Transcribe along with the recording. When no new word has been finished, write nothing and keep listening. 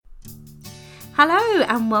Hello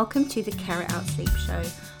and welcome to the Care It Out Sleep Show,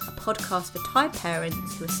 a podcast for tired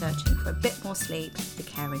parents who are searching for a bit more sleep the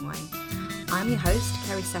caring way. I'm your host,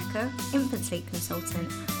 Kerry Secker, infant sleep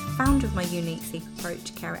consultant, founder of my unique sleep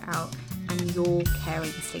approach, Care It Out, and your caring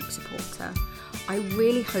sleep supporter. I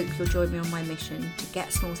really hope you'll join me on my mission to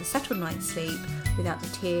get Smalls a settled night's sleep without the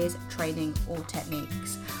tears, training or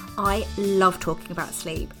techniques. I love talking about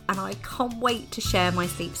sleep and I can't wait to share my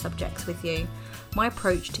sleep subjects with you. My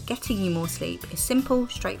approach to getting you more sleep is simple,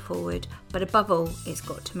 straightforward, but above all, it's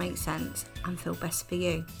got to make sense and feel best for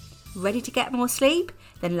you. Ready to get more sleep?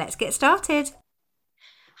 Then let's get started.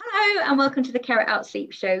 Hello and welcome to the Care It Out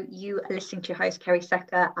Sleep Show. You are listening to your host, Kerry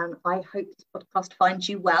Secker, and I hope this podcast finds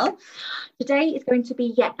you well. Today is going to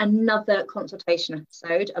be yet another consultation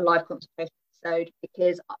episode, a live consultation episode,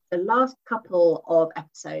 because the last couple of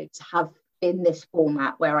episodes have been this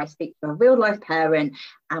format where I speak to a real life parent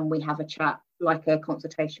and we have a chat like a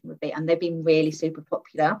consultation would be, and they've been really super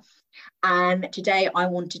popular. And today I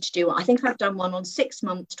wanted to do, I think I've done one on 6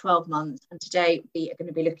 months, 12 months, and today we are going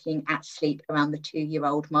to be looking at sleep around the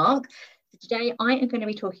 2-year-old mark. So today I am going to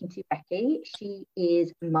be talking to Becky. She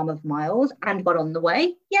is mum of Miles and one on the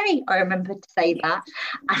way. Yay, I remembered to say that.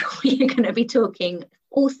 And we are going to be talking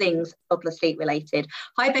all things toddler sleep related.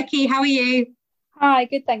 Hi Becky, how are you? Hi,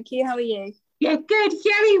 good, thank you. How are you? Yeah, good.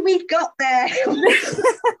 Yay, we've got there.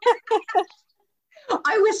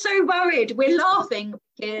 I was so worried. We're laughing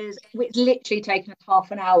because it's literally taken us half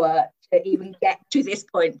an hour to even get to this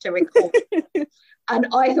point to record. And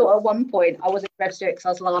I thought at one point I wasn't ready to do it because I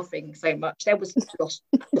was laughing so much. There was lost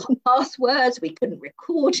passwords, we couldn't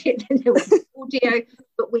record it, and there was audio,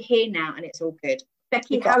 but we're here now and it's all good.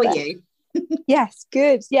 Becky, how are you? Yes,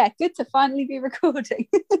 good. Yeah, good to finally be recording.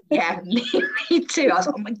 Yeah, me too. I was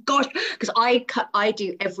like, oh my gosh, because I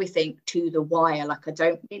do everything to the wire. Like I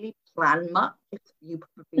don't really plan much. You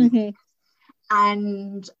probably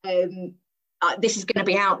and this is going to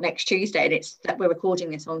be out next Tuesday, and it's that we're recording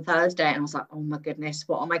this on Thursday. And I was like, oh my goodness,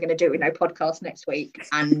 what am I going to do with no podcast next week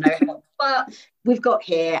and no help? But we've got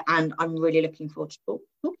here, and I'm really looking forward to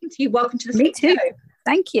talking to you. Welcome to the Me too. Show.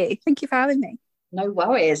 Thank you for having me. No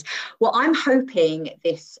worries. Well, I'm hoping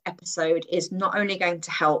this episode is not only going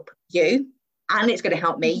to help you, and it's going to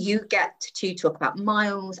help me. You get to talk about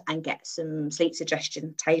Miles and get some sleep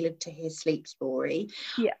suggestions tailored to his sleep story.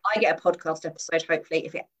 Yeah. I get a podcast episode, hopefully,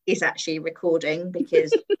 if it is actually recording,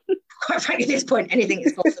 because quite frankly, at this point, anything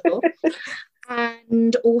is possible.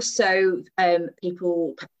 And also,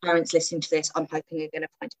 parents listening to this, I'm hoping are going to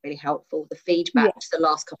find it really helpful. The feedback to the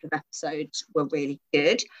last couple of episodes were really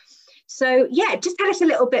good. So, yeah, just tell us a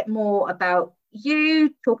little bit more about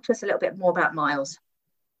you. Talk to us a little bit more about Miles.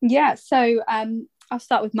 Yeah, so I'll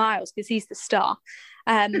start with Miles because he's the star.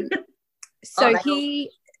 So he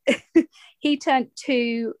turned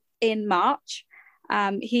 2 in March.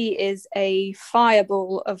 He is a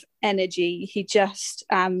fireball of energy. He just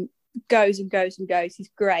goes and goes and goes. He's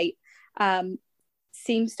great.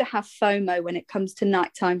 Seems to have FOMO when it comes to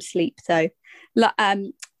nighttime sleep, though.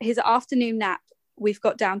 His afternoon nap, we've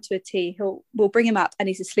got down to a T. We'll bring him up and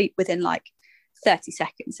he's asleep within like 30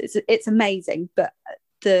 seconds. It's amazing, but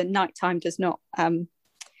the nighttime does not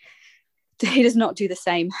he does not do the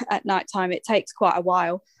same at nighttime. It takes quite a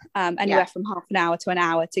while, anywhere from half an hour to an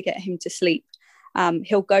hour to get him to sleep.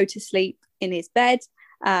 He'll go to sleep in his bed.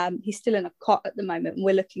 He's still in a cot at the moment, and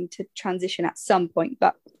we're looking to transition at some point,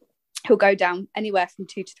 but he'll go down anywhere from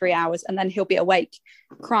 2 to 3 hours, and then he'll be awake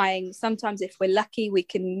crying. Sometimes if we're lucky, we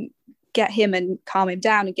can get him and calm him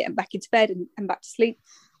down and get him back into bed and back to sleep.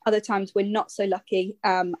 Other times we're not so lucky,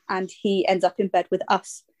 and he ends up in bed with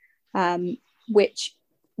us, which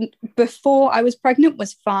before I was pregnant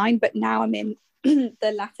was fine, but now I'm in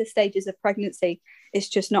the latter stages of pregnancy. It's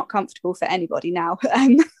just not comfortable for anybody now.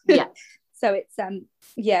 So it's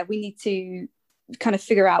we need to kind of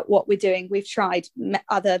figure out what we're doing. We've tried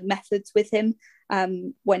other methods with him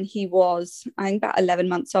when he was, I think, about 11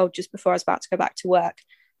 months old, just before I was about to go back to work,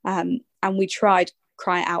 and we tried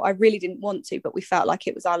Cry It Out. I really didn't want to, but we felt like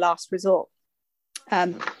it was our last resort,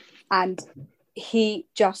 and he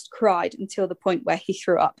just cried until the point where he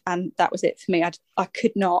threw up, and that was it for me. I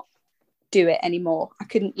could not do it anymore. I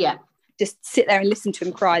couldn't just sit there and listen to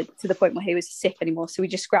him cry to the point where he was sick anymore. So we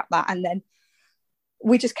just scrapped that, and then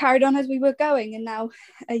we just carried on as we were going. And now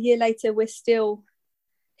a year later, he's still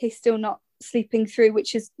not sleeping through,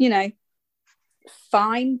 which is,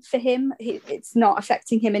 fine for him. It's not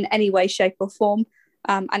affecting him in any way, shape or form.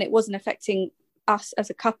 And it wasn't affecting us as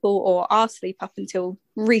a couple or our sleep up until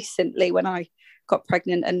recently when I got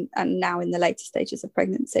pregnant and now in the later stages of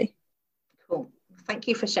pregnancy. Cool. Thank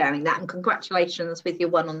you for sharing that, and congratulations with your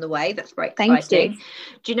one on the way. That's very exciting. Thank you.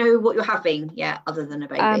 Do you know what you're having yet, other than a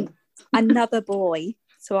baby? Another boy,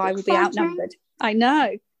 so I will be outnumbered. I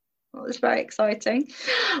know. Well, it's very exciting.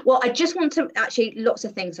 Well, I just want to lots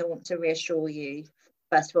of things I want to reassure you.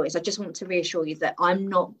 First of all, I just want to reassure you that I'm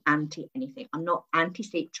not anti anything. I'm not anti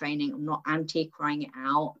sleep training. I'm not anti crying it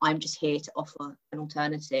out. I'm just here to offer an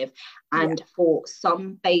alternative. And for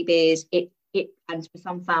some babies, and for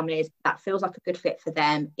some families, that feels like a good fit for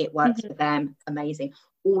them. It works for them. Amazing.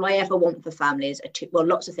 All I ever want for families are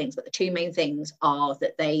lots of things, but the two main things are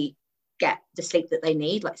that they get the sleep that they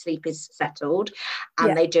need, like sleep is settled,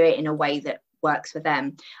 and they do it in a way that works for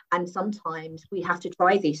them. And sometimes we have to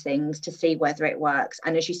try these things to see whether it works.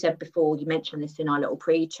 And as you said before, you mentioned this in our little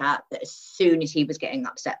pre-chat, that as soon as he was getting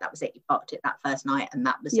upset, that was it. He parked it that first night and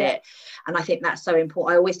that was it. And I think that's so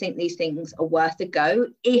important. I always think these things are worth a go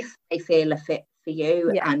if they feel a fit for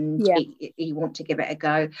you and you want to give it a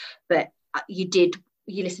go. But you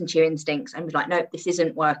listened to your instincts and was like, no, this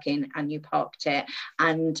isn't working, and you parked it.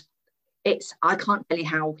 And I can't tell you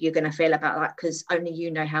how you're going to feel about that, because only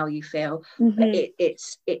you know how you feel. But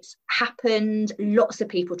it's happened. Lots of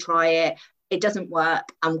people try it, it doesn't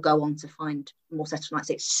work, and go on to find more settled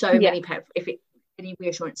nights. It's so many parents, any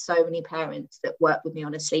reassurance, so many parents that work with me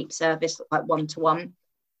on a sleep service, like one-to-one,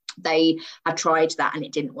 they have tried that and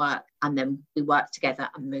it didn't work, and then we work together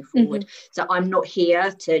and move forward. So I'm not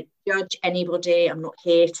here to judge anybody. I'm not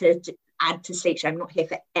here to add to sleep. I'm not here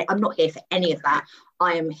for any of that.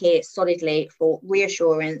 I am here solidly for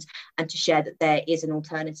reassurance and to share that there is an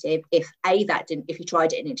alternative if you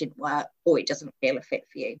tried it and it didn't work, or it doesn't feel a fit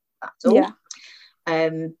for you. That's all.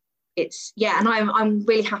 And I'm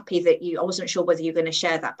really happy that I wasn't sure whether you're going to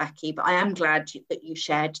share that, Becky, but I am glad that you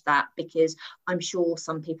shared that, because I'm sure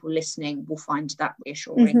some people listening will find that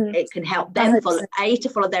reassuring. It can help them to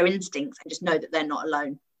follow their instincts and just know that they're not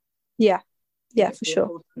alone. For sure.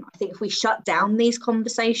 Important. I think if we shut down these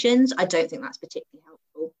conversations, I don't think that's particularly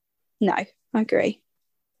helpful. No, I agree.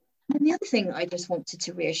 And the other thing I just wanted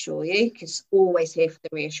to reassure you, because always here for the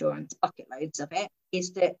reassurance, bucket loads of it,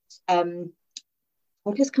 is that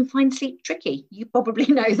toddlers can find sleep tricky. You probably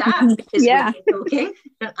know that because we're talking.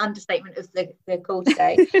 An understatement of the call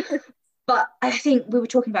today. But I think we were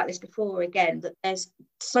talking about this before again, that there's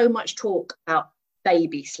so much talk about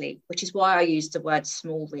baby sleep, which is why I use the word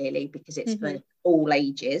small, really, because it's for all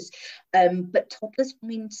ages. But toddlers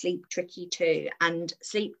find sleep tricky too, and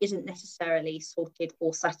sleep isn't necessarily sorted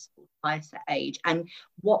or settled by a set age. And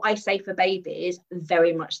what I say for babies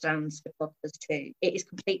very much stands for toddlers too. It is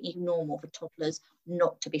completely normal for toddlers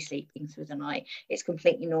not to be sleeping through the night. It's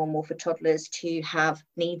completely normal for toddlers to have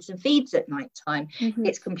needs and feeds at night time.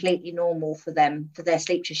 It's completely normal for their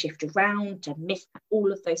sleep to shift around, to miss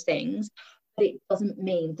all of those things. But it doesn't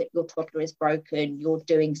mean that your toddler is broken, you're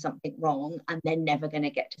doing something wrong, and they're never going to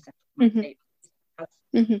get to settle sleep. As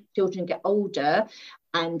children get older,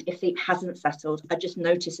 and if sleep hasn't settled, I just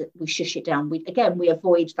notice that we shush it down. We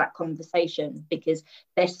avoid that conversation because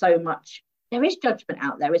there is judgment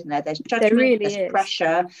out there, isn't there? There's judgment, there's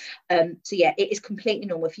pressure. So it is completely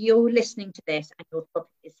normal. If you're listening to this and your toddler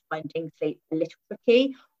is finding sleep a little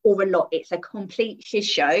tricky or a lot, it's a complete shiz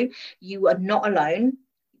show. You are not alone.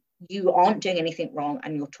 You aren't doing anything wrong,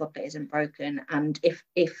 and your toddler isn't broken. And if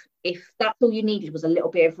that's all you needed was a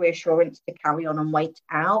little bit of reassurance to carry on and wait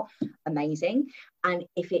out, amazing. And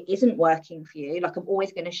if it isn't working for you, like, I'm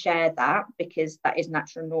always going to share that, because that is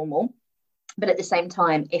natural and normal. But at the same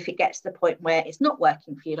time, if it gets to the point where it's not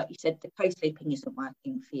working for you, like you said, the co-sleeping isn't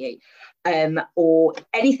working for you, or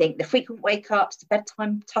anything, the frequent wake-ups, the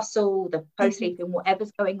bedtime tussle, the co-sleeping,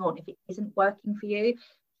 whatever's going on, if it isn't working for you,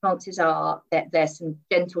 chances are that there's some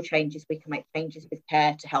gentle changes we can make, changes with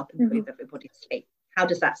care to help improve everybody's sleep. How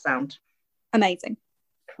does that sound? Amazing.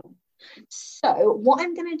 Cool. So what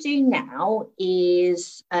I'm going to do now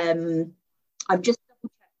is I've just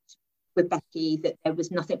double-checked with Becky that there was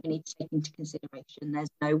nothing we need to take into consideration. There's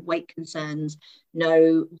no weight concerns,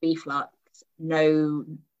 no reflux, no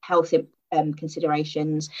health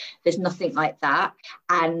considerations. There's nothing like that,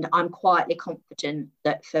 and I'm quietly confident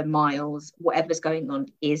that for Miles, whatever's going on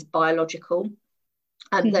is biological,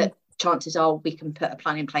 and that chances are we can put a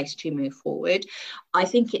plan in place to move forward. I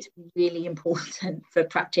think it's really important for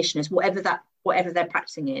practitioners, whatever they're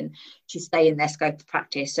practicing in, to stay in their scope of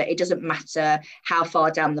practice. So it doesn't matter how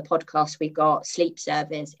far down the podcast we got sleep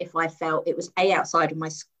service. If I felt it was outside of my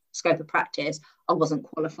scope of practice, I wasn't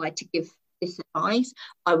qualified to give this advice,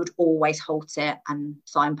 I would always halt it and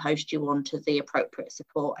signpost you on to the appropriate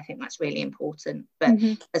support. I think that's really important. But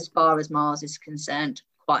as far as Mars is concerned,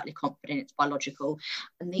 quietly confident it's biological.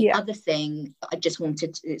 And the other thing I just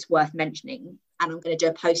wanted, it's worth mentioning, and I'm going to do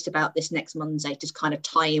a post about this next Monday to kind of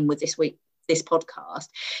tie in with this podcast,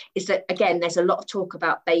 is that again there's a lot of talk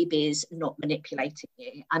about babies not manipulating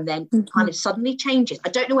you, and then kind of suddenly changes. I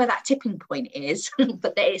don't know where that tipping point is,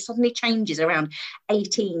 but it suddenly changes around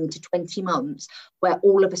 18 to 20 months, where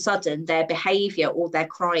all of a sudden their behavior or their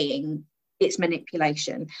crying, it's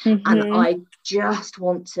manipulation. And I just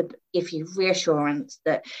want to give you reassurance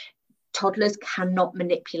that toddlers cannot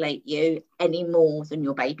manipulate you any more than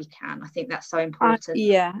your baby can. I think that's so important.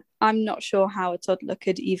 I'm not sure how a toddler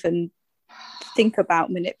could even think about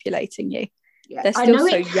manipulating you. They're still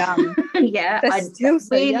so young. They're still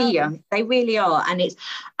so really young. They really are, and it's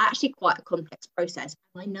actually quite a complex process.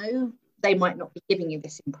 I know they might not be giving you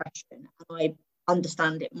this impression, and I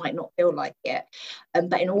understand it might not feel like it,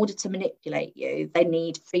 but in order to manipulate you, they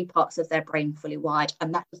need 3 parts of their brain fully wired,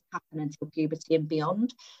 and that doesn't happen until puberty and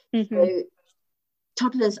beyond. So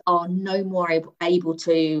toddlers are no more able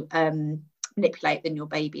to manipulate than your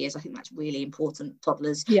baby is. I think that's really important.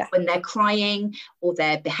 Toddlers, when they're crying or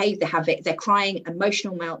they're crying,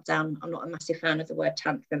 emotional meltdown. I'm not a massive fan of the word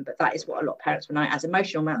tantrum, but that is what a lot of parents will know as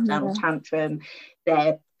emotional meltdown or tantrum.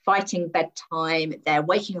 They're fighting bedtime, they're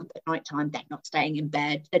waking up at night time, they're not staying in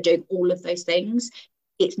bed, they're doing all of those things.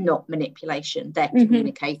 It's not manipulation, they're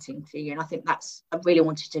communicating to you. And I think I really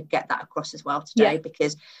wanted to get that across as well today,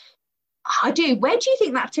 because where do you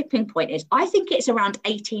think that tipping point is? I think it's around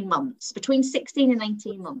 18 months, between 16 and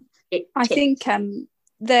 18 months. I think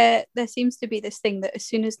there seems to be this thing that as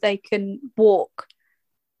soon as they can walk,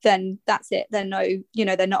 then that's it. They're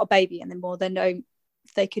they're not a baby anymore.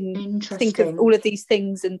 They can think of all of these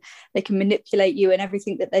things, and they can manipulate you, and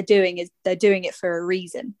everything that they're doing it for a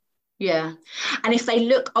reason. And if they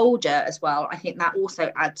look older as well, I think that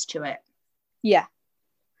also adds to it.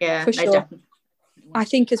 For sure. Definitely. I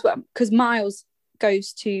think as well, because Miles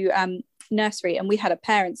goes to nursery, and we had a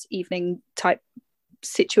parents' evening type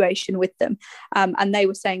situation with them, and they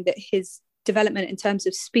were saying that his development in terms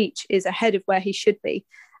of speech is ahead of where he should be,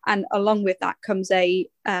 and along with that comes a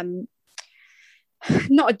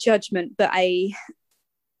not a judgment, but I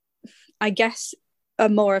guess a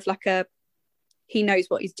more of like a he knows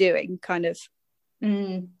what he's doing kind of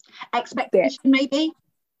expectation maybe.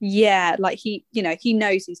 Like he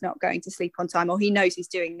knows he's not going to sleep on time, or he knows he's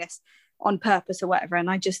doing this on purpose or whatever,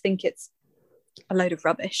 and I just think it's a load of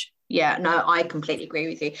rubbish. No, I completely agree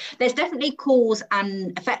with you. There's definitely cause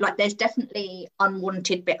and effect. Like there's definitely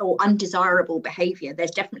unwanted or undesirable behavior.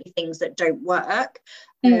 There's definitely things that don't work.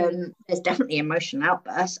 There's definitely emotional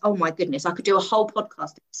outbursts. Oh my goodness, I could do a whole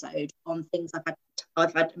podcast episode on things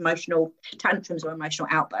I've had emotional tantrums or emotional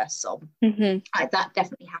outbursts on. That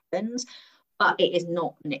definitely happens, but it is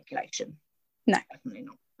not manipulation. No, definitely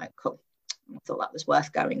not. Cool. I thought that was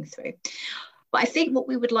worth going through. But I think what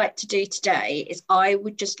we would like to do today is I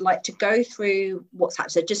would just like to go through what's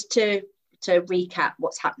happened. So just to recap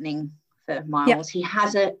what's happening for Miles. He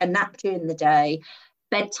has a nap during the day.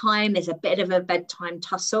 Bedtime is a bit of a bedtime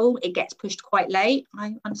tussle. It gets pushed quite late,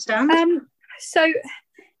 I understand. So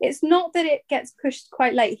it's not that it gets pushed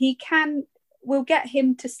quite late. We'll get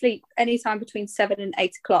him to sleep anytime between 7 and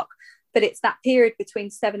 8 o'clock. But it's that period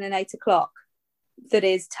between 7 and 8 o'clock that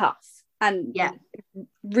is tough. And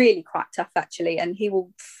really quite tough actually, and he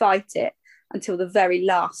will fight it until the very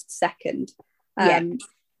last second. That's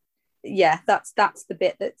the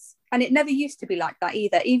bit and it never used to be like that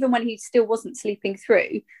either. Even when he still wasn't sleeping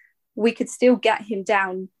through, we could still get him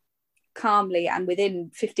down calmly and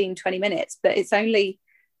within 15-20 minutes, but it's only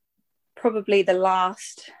probably the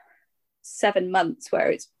last 7 months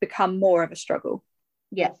where it's become more of a struggle.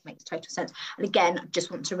 Makes total sense. And again, I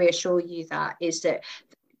just want to reassure you that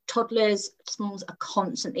toddlers, smalls are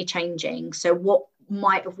constantly changing. So what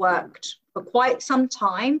might have worked for quite some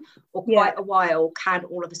time or quite a while can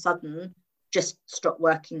all of a sudden just stop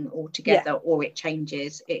working altogether, or it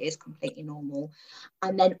changes. It is completely normal.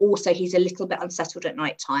 And then also he's a little bit unsettled at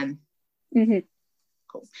night time.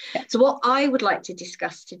 Cool. So what I would like to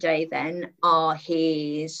discuss today then are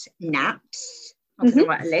his naps. I'm going to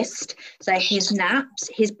write a list. So his naps,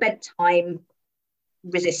 his bedtime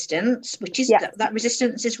resistance, which is that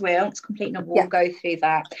resistance is real, it's completely normal. We'll go through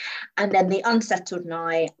that, and then the unsettled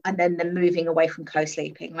night, and then the moving away from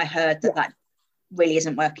co-sleeping. I heard that really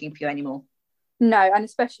isn't working for you anymore. No, and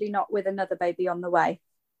especially not with another baby on the way.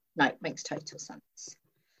 No, it makes total sense.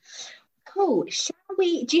 Cool.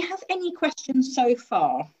 Do you have any questions so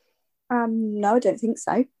far? No, I don't think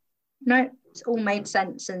so. No, it's all made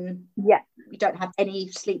sense, and you don't have any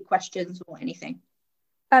sleep questions or anything.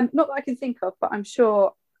 Not that I can think of, but I'm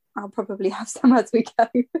sure I'll probably have some as we go.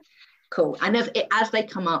 Cool. And as they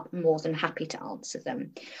come up, I'm more than happy to answer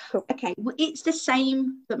them. Cool. Okay, well, it's the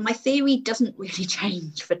same, but my theory doesn't really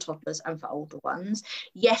change for toddlers and for older ones.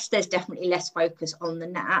 Yes, there's definitely less focus on the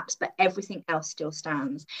naps, but everything else still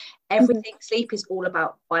stands. Everything, sleep is all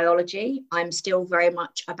about biology. I'm still very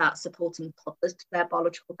much about supporting toddlers to their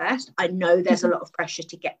biological best. I know there's a lot of pressure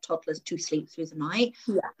to get toddlers to sleep through the night.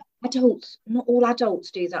 Yeah. Adults, not all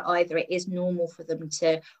adults do that either. It is normal for them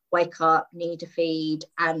to wake up, need a feed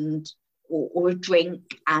or a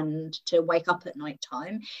drink, and to wake up at night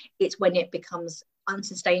time. It's when it becomes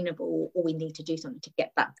unsustainable or we need to do something to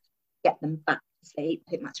get them back to sleep.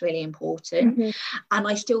 I think that's really important. And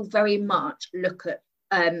I still very much look at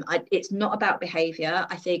it's not about behavior.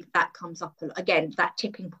 I think that comes up again, that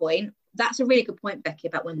tipping point. That's a really good point, Becky,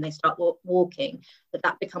 about when they start walking,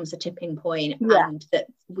 that becomes a tipping point, and that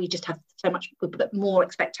we just have so much more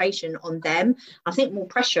expectation on them. I think more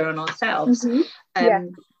pressure on ourselves.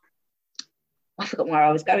 I forgot where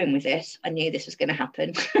I was going with this. I knew this was going to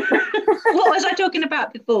happen. What was I talking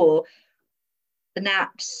about before? The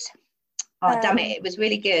naps. Oh, damn it. It was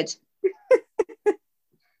really good.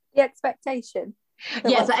 The expectation.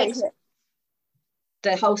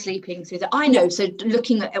 The whole sleeping through I know. So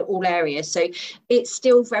looking at all areas. So it's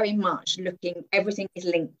still very much looking, everything is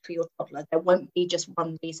linked for your toddler. There won't be just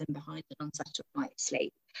one reason behind an unsettled night's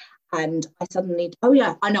sleep. And I suddenly, I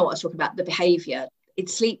know what I was talking about, the behaviour.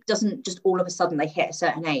 Sleep doesn't just all of a sudden they hit a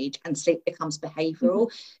certain age and sleep becomes behavioural.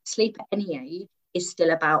 Sleep at any age is still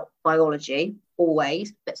about biology,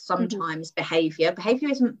 always, but sometimes behaviour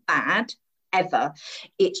isn't bad ever.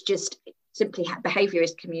 It's just simply behaviour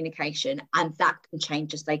is communication, and that can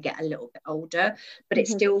change as they get a little bit older, but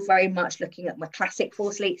it's still very much looking at my classic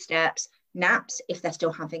 4 sleep steps. Naps, if they're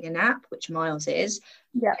still having a nap, which Miles is.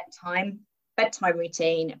 Bedtime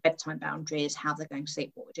routine, bedtime boundaries, how they're going to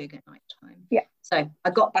sleep, what we're doing at night time. So I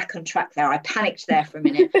got back on track there. I panicked there for a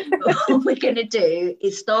minute. But what we're going to do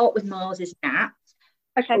is start with Miles's nap.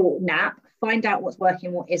 Nap, find out what's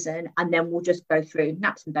working, what isn't, and then we'll just go through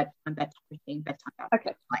naps and bedtime routine, bedtime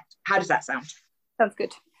boundaries. How does that sound? Sounds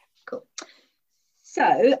good. Cool.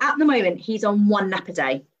 So at the moment, he's on 1 nap a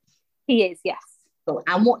day. He is, yes. Cool.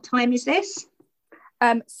 And what time is this?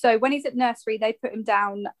 So when he's at nursery, they put him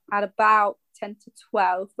down at about 10 to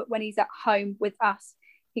 12, but when he's at home with us,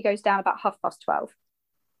 he goes down about 12:30.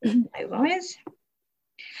 No worries.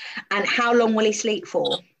 And how long will he sleep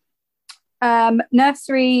for?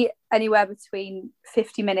 Nursery, anywhere between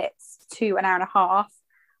 50 minutes to an hour and a half.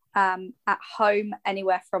 At home,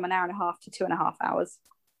 anywhere from an hour and a half to 2.5 hours.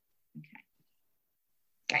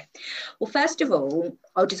 Okay. Well, first of all,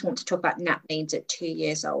 I just want to talk about nap needs at 2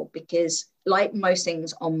 years old, because like most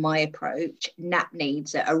things on my approach, nap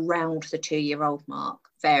needs at around the 2-year-old mark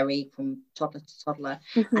vary from toddler to toddler,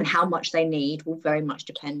 and how much they need will very much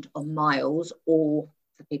depend on Miles, or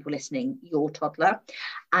for people listening, your toddler.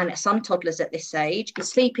 And some toddlers at this age,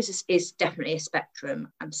 sleep is definitely a spectrum,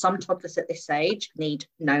 and some toddlers at this age need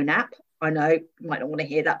no nap. I know you might not want to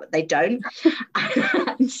hear that, but they don't.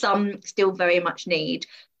 And some still very much need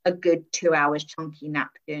a good 2 hours chunky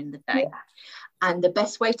nap during the day. And the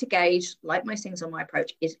best way to gauge, like most things on my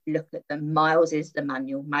approach, is look at them. Miles is the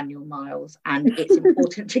manual Miles, and it's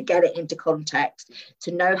important to get it into context.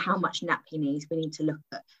 To know how much nap he needs, we need to look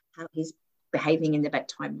at how he's behaving in the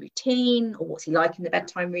bedtime routine, or what's he like in the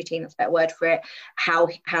bedtime routine, that's a better word for it.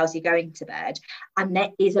 How's he going to bed? And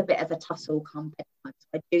there is a bit of a tussle come bedtime, so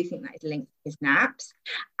I do think that is linked to his naps.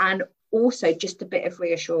 And also just a bit of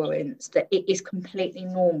reassurance that it is completely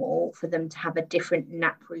normal for them to have a different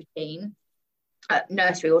nap routine at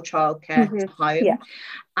nursery or childcare at home.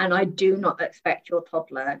 And I do not expect your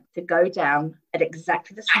toddler to go down at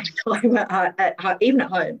exactly the same time, even at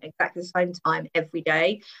home, exactly the same time every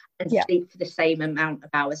day, and sleep for the same amount of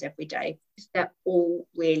hours every day, because they're all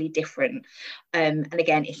really different. And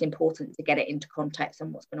again, it's important to get it into context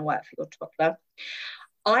and what's going to work for your toddler.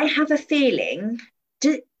 I have a feeling,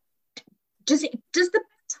 does the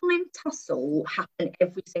bedtime tussle happen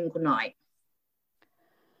every single night?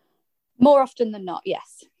 More often than not,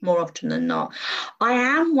 yes. More often than not. I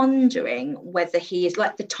am wondering whether he is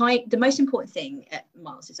like the most important thing at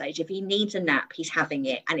Miles's age, if he needs a nap, he's having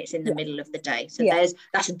it, and it's in the middle of the day. So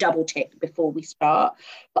that's a double tick before we start.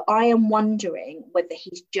 But I am wondering whether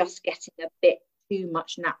he's just getting a bit too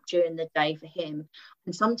much nap during the day for him.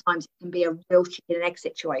 And sometimes it can be a real chicken and egg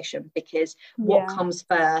situation, because what comes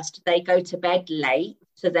first? They go to bed late,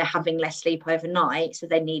 so they're having less sleep overnight, so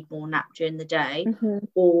they need more nap during the day,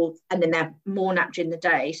 and then they have more nap during the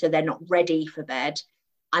day, so they're not ready for bed,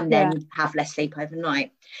 and then have less sleep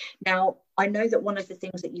overnight. Now, I know that one of the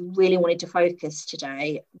things that you really wanted to focus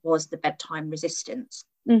today was the bedtime resistance.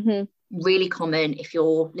 Really common. If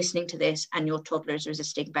you're listening to this and your toddler is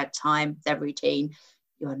resisting bedtime, their routine,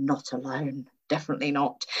 you are not alone. Definitely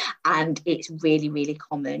not. And it's really, really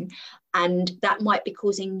common. And that might be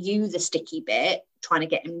causing you the sticky bit, trying to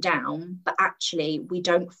get him down. But actually, we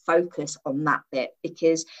don't focus on that bit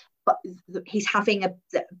because he's having a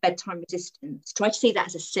bedtime resistance. Try to see that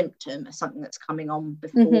as a symptom of something that's coming on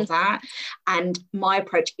before that. And my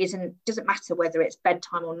approach doesn't matter whether it's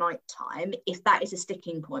bedtime or nighttime. If that is a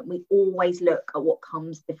sticking point, we always look at what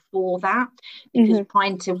comes before that, because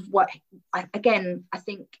trying to I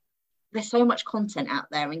think there's so much content out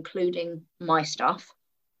there, including my stuff,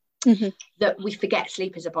 that we forget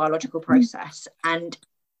sleep is a biological process. And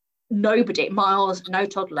nobody, Miles, no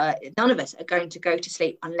toddler, none of us are going to go to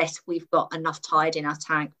sleep unless we've got enough tide in our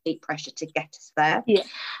tank, peak pressure to get us there.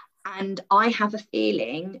 And I have a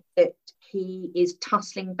feeling that he is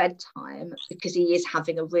tussling bedtime because he is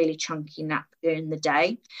having a really chunky nap during the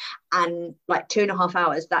day, and like 2.5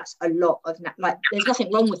 hours, that's a lot of nap. Like, there's nothing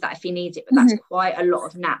wrong with that if he needs it, but that's quite a lot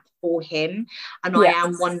of nap for him. And I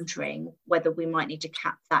am wondering whether we might need to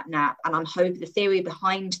cap that nap. And I'm hoping the theory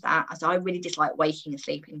behind that, as I really dislike waking a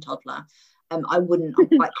sleeping toddler, I'm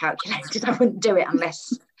quite calculated. I wouldn't do it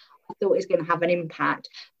unless I thought it was going to have an impact.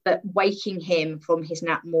 But waking him from his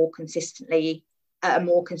nap more consistently at a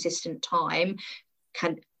more consistent time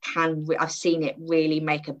can I've seen it really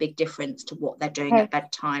make a big difference to what they're doing at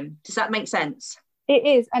bedtime. Does that make sense? It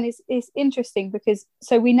is. And it's interesting because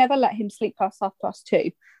so we never let him sleep past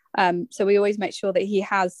 2:30. So we always make sure that he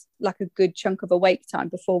has like a good chunk of awake time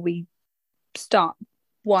before we start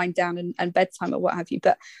wind down and bedtime or what have you.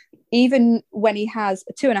 But even when he has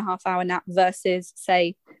a 2.5 hour nap versus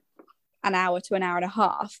say an hour to an hour and a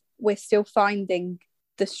half, we're still finding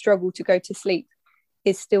the struggle to go to sleep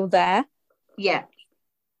is still there.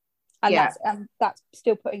 And that's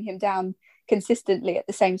still putting him down consistently at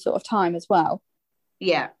the same sort of time as well.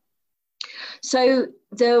 So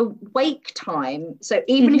the wake time, so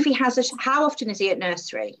even if he has how often is he at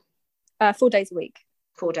nursery? 4 days a week.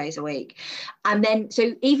 4 days a week. And then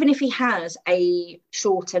so even if he has a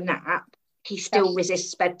shorter nap, he still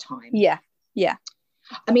resists bedtime.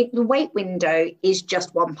 I mean, the wake window is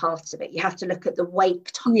just one part of it. You have to look at the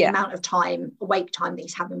wake time, the amount of time, awake time that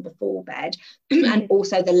he's having before bed, and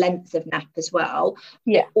also the length of nap as well.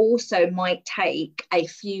 It also might take a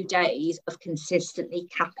few days of consistently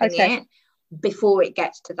capping it before it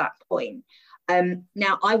gets to that point.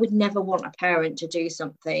 Now, I would never want a parent to do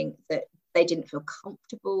something that they didn't feel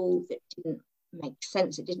comfortable, that didn't make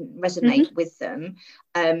sense, it didn't resonate with them.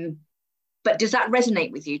 But does that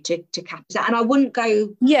resonate with you to cap that? And I wouldn't go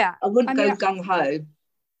gung ho.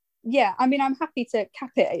 Yeah, I mean, I'm happy to cap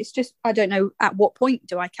it. It's just, I don't know at what point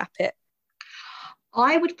do I cap it.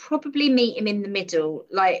 I would probably meet him in the middle.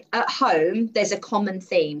 Like at home, there's a common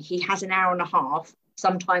theme. He has an hour and a half,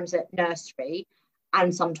 sometimes at nursery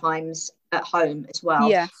and sometimes at home as well.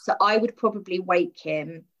 So I would probably wake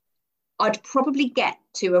him. I'd probably get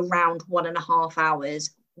to around 1.5 hours,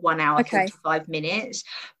 1 hour, 45 minutes.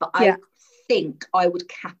 But I think I would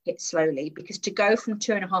cap it slowly, because to go from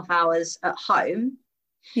 2.5 hours at home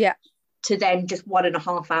to then just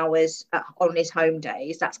 1.5 hours on his home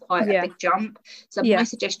days, that's quite a big jump. So my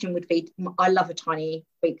suggestion would be, I love a tiny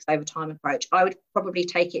weeks over time approach. I would probably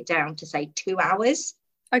take it down to say 2 hours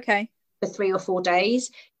for 3 or 4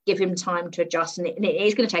 days, give him time to adjust, and it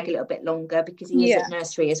is going to take a little bit longer because he is at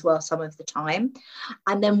nursery as well some of the time.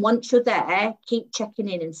 And then once you're there, keep checking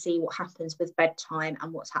in and see what happens with bedtime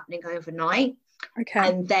and what's happening overnight,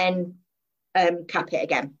 and then cap it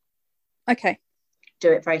again.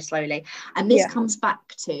 Do it very slowly. And this comes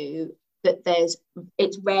back to that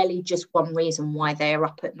it's rarely just one reason why they are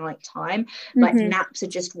up at night time. Like naps are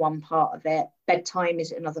just one part of it, bedtime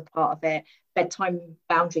is another part of it, bedtime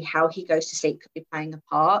boundary, how he goes to sleep, could be playing a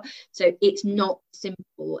part. So it's not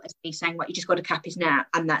simple as me saying, well, you just got to cap his nap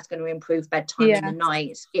and that's going to improve bedtime in the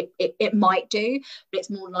nights. It might do, but it's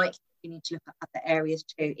more likely you need to look at other areas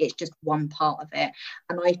too. It's just one part of it.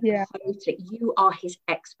 And you are his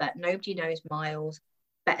expert. Nobody knows Miles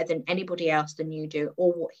better than anybody else than you do,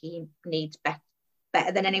 or what he needs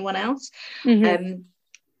better than anyone else.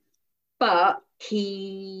 But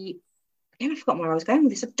I forgot where I was going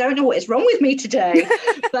with this. I don't know what is wrong with me today.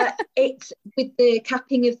 But it's with the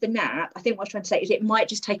capping of the nap, I think what I was trying to say is it might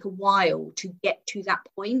just take a while to get to that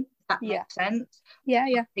point. That makes sense.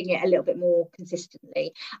 Capping it a little bit more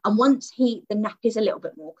consistently, and once the nap is a little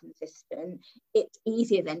bit more consistent, it's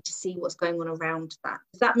easier then to see what's going on around that.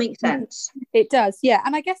 Does that make sense? It does,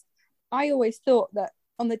 and I guess I always thought that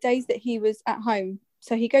on the days that he was at home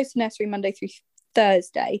so he goes to nursery Monday through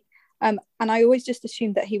Thursday. And I always just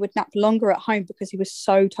assumed that he would nap longer at home because he was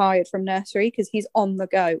so tired from nursery, because he's on the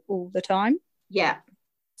go all the time. Yeah.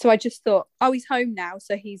 So I just thought, oh, he's home now,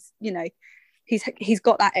 so he's, you know, he's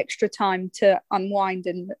got that extra time to unwind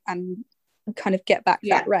and kind of get back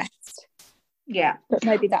that rest. Yeah. But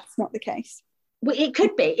maybe that's not the case. Well, it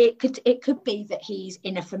could be. It could be that he's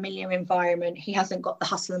in a familiar environment. He hasn't got the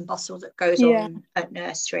hustle and bustle that goes on at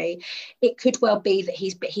nursery. It could well be that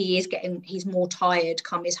he's more tired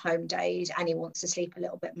come his home days, and he wants to sleep a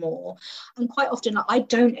little bit more. And quite often, I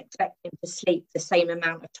don't expect him to sleep the same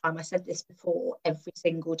amount of time. I said this before, every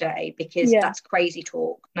single day, because that's crazy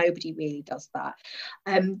talk. Nobody really does that.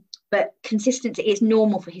 But consistency is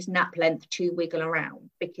normal for his nap length to wiggle around,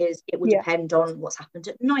 because it will depend on what's happened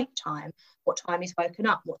at night time, what time he's woken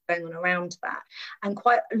up, what's going on around that. And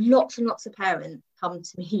quite lots and lots of parents come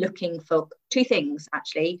to me looking for two things,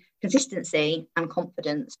 actually: consistency and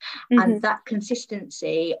confidence. And that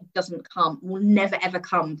consistency will never ever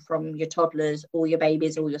come from your toddlers or your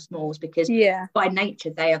babies or your smalls, because by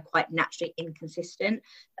nature they are quite naturally inconsistent.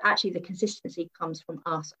 Actually, the consistency comes from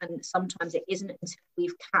us, and sometimes it isn't until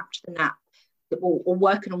we've capped the nap or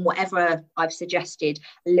working on whatever I've suggested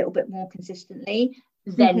a little bit more consistently,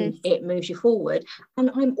 then it moves you forward.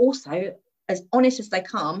 And I'm also as honest as they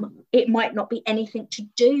come, it might not be anything to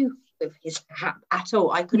do with his nap at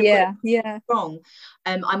all. I could have got it wrong.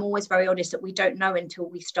 I'm always very honest that we don't know until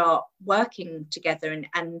we start working together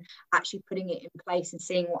and actually putting it in place and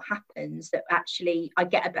seeing what happens, that actually I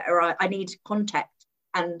get a better, I need context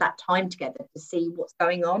and that time together to see what's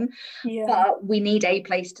going on. But we need a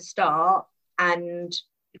place to start, and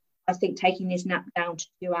I think taking his nap down to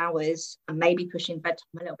 2 hours and maybe pushing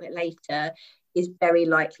bedtime a little bit later is very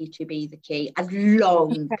likely to be the key, as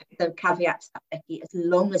long the caveat to that, Becky, as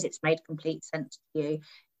long as it's made complete sense to you,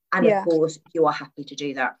 and of course you are happy to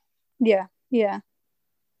do that. I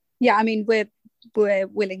mean, we're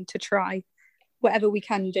willing to try whatever we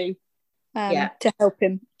can do to help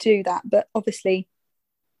him do that, but obviously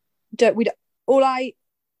all I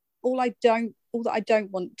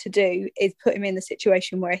don't want to do is put him in the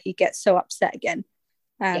situation where he gets so upset again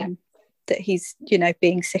that he's, you know,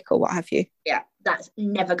 being sick or what have you. That's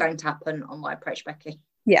never going to happen on my approach, Becky.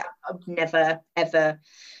 I've never ever.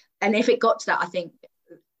 And if it got to that, I think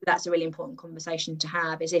that's a really important conversation to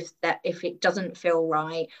have, is if it doesn't feel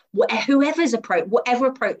right, whatever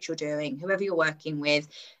approach you're doing, whoever you're working with,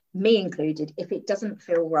 me included, if it doesn't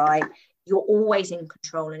feel right, you're always in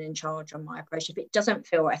control and in charge on my approach. If it doesn't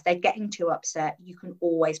feel right, if they're getting too upset, you can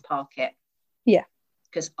always park it.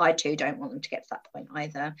 Because I too don't want them to get to that point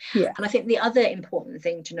either. And I think the other important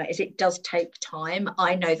thing to note is it does take time.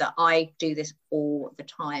 I know that I do this all the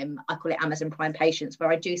time. I call it Amazon Prime patience,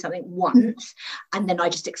 where I do something once and then I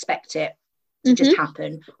just expect it to just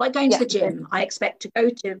happen. Like going to the gym, I expect to go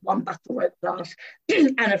to one battle rope class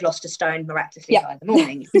and have lost a stone miraculously by the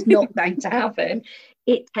morning. It's not going to happen.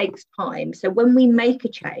 It takes time. So when we make a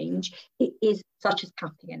change, it is, such as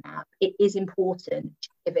capping a nap, it is important to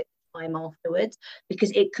give it time afterwards,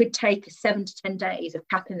 because it could take 7 to 10 days of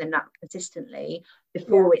capping the nap consistently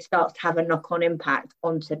before it starts to have a knock-on impact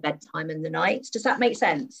onto bedtime and the nights. Does that make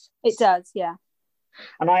sense? It does,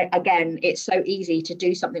 And again, it's so easy to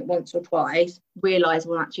do something once or twice, realise,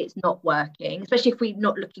 well, actually it's not working, especially if we're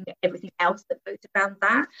not looking at everything else that goes around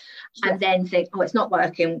that, and then think, oh, it's not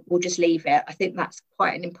working, we'll just leave it. I think that's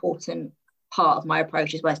quite an important part of my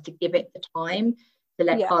approach as well, is to give it the time to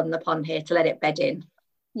let, pardon the pun here, to let it bed in.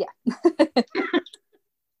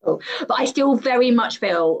 Cool. But I still very much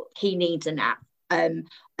feel he needs a nap.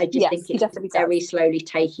 I just think it's very slowly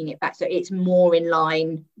taking it back, so it's more in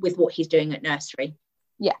line with what he's doing at nursery.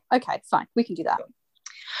 Okay, fine, we can do that.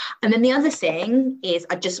 And then the other thing is,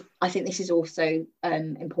 I think this is also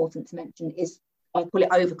important to mention, is I call it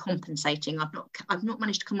overcompensating. I've not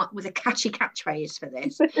managed to come up with a catchy catchphrase for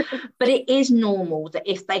this, but it is normal that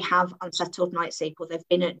if they have unsettled night sleep or they've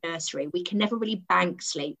been at nursery, we can never really bank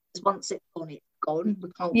sleep, because once it's gone.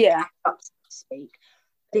 We can't catch up, so to speak.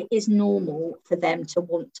 But it is normal for them to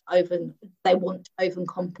want to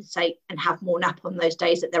overcompensate and have more nap on those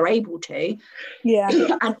days that they're able to.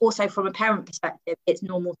 And also from a parent perspective, it's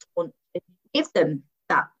normal to want to give them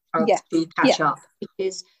that chance to catch up,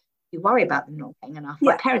 because you worry about them not getting enough.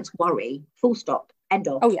 Like, parents worry, full stop, end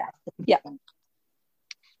of.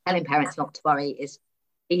 Telling parents not to worry is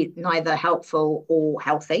neither helpful or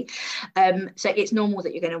healthy. So it's normal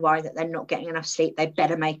that you're going to worry that they're not getting enough sleep. They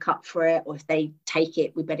better make up for it, or if they take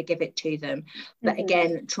it, we better give it to them. But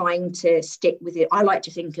again, trying to stick with it. I like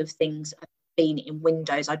to think of things been in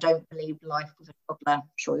windows. I don't believe life with a toddler, I'm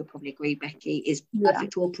sure you'll probably agree, Becky, is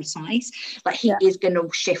perfect or precise. Like he is going to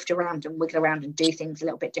shift around and wiggle around and do things a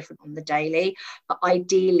little bit different on the daily. But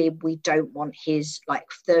ideally, we don't want his, like,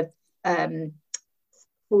 the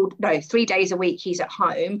 3 days a week he's at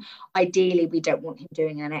home. Ideally, we don't want him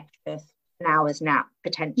doing an extra an hour's nap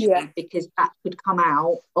potentially, because that could come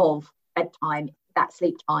out of bedtime, that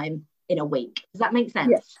sleep time in a week. Does that make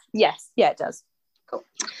sense? Yes, it does. Cool.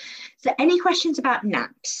 So any questions about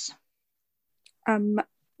naps?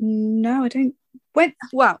 No, I don't.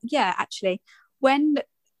 Actually, when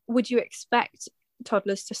would you expect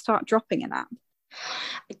toddlers to start dropping a nap?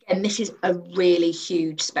 Again, this is a really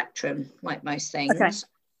huge spectrum, like most things.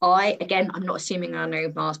 I'm not assuming I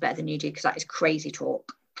know Miles better than you do, because that is crazy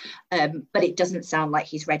talk. But it doesn't sound like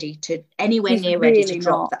he's ready to ready to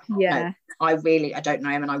drop that. No, I don't know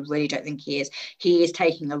him, and I really don't think he is. He is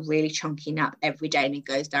taking a really chunky nap every day, and he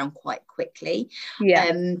goes down quite quickly.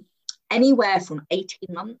 Anywhere from 18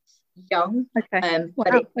 months young.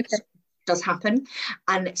 But it does happen,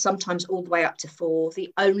 and sometimes all the way up to 4.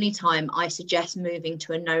 The only time I suggest moving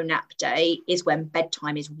to a no nap day is when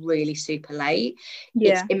bedtime is really super late.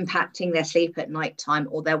 It's impacting their sleep at night time,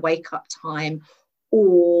 or their wake up time,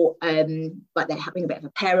 or like they're having a bit of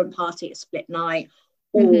a parent party, a split night,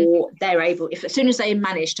 or they're able, if as soon as they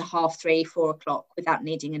manage to 3:30, 4 o'clock without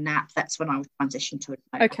needing a nap, that's when I would transition to a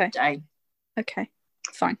no nap day. Okay,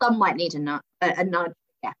 fine. Some might need a nudge.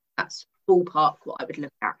 Yeah, that's ballpark what I would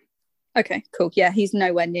look at. Okay, cool. Yeah, he's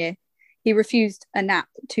nowhere near. He refused a nap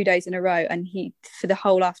 2 days in a row, and for the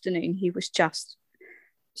whole afternoon he was just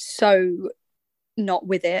so not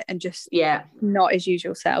with it, and just not his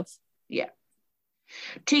usual self.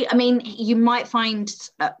 I mean, you might find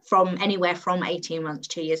from anywhere from 18 months,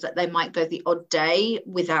 2 years, that they might go the odd day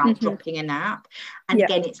without dropping a nap. And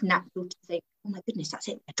again, it's natural to think, oh my goodness, that's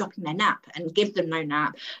it, they're dropping their nap, and give them no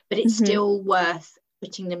nap. But it's still worth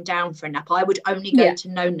putting them down for a nap. I would only go to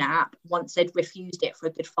no nap once they'd refused it for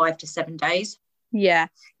a good 5 to 7 days. In a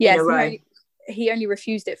row. He only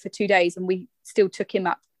refused it for 2 days, and we still took him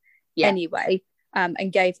up anyway,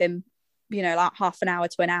 and gave him, like half an hour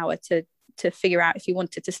to an hour to figure out if he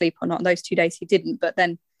wanted to sleep or not. Those 2 days he didn't, but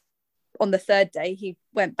then on the third day he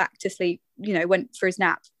went back to sleep, went for his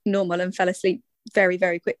nap normal, and fell asleep very,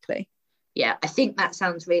 very quickly. I think that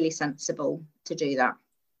sounds really sensible to do that.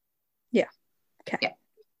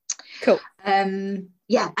 Cool. And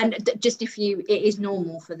just it is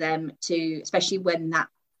normal for them to, especially when that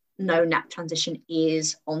no nap transition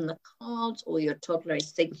is on the cards, or your toddler is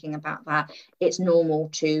thinking about that, it's normal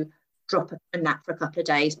to drop a nap for a couple of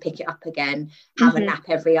days, pick it up again, have a nap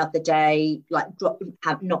every other day, like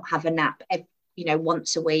not have a nap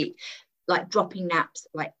once a week. Like dropping naps,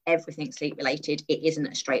 like everything sleep related, it isn't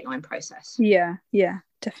a straight line process.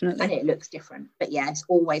 Definitely. And it looks different, but it's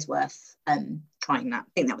always worth trying that.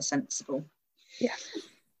 I think that was sensible.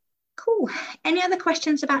 Cool. Any other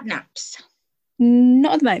questions about naps?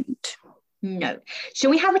 Not at the moment. No.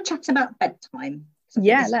 Shall we have a chat about bedtime?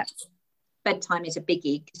 Let's. Bedtime is a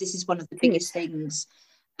biggie, because this is one of the biggest things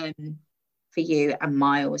for you and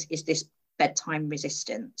Miles, is this bedtime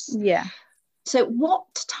resistance. So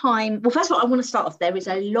what time, well, first of all, I want to start off, there is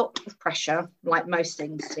a lot of pressure, like most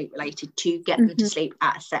things sleep related, to get them to sleep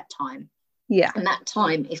at a set time. And that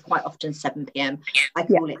time is quite often 7 p.m. I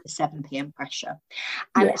call it the 7 p.m. pressure.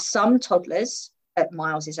 And some toddlers at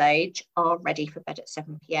Miles's age are ready for bed at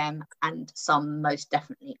 7 p.m. and some most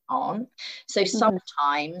definitely aren't. So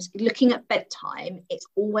sometimes looking at bedtime, it's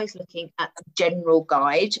always looking at the general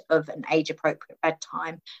guide of an age appropriate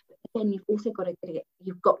bedtime. Then you've also got to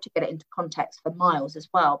get it into context for Miles as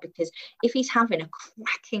well, because if he's having a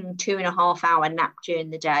cracking 2.5 hour nap during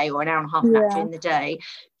the day, or an hour and a half nap during the day,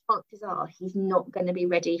 chances are he's not going to be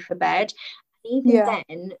ready for bed. And even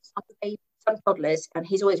then, some toddlers, and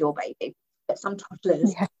he's always your baby, but some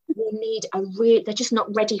toddlers will need they're just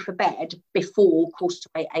not ready for bed before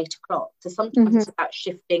 8 o'clock. So sometimes it's about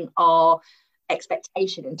shifting our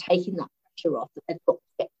expectation and taking that pressure off, that they've got to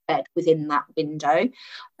get to bed within that window.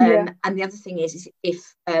 And the other thing is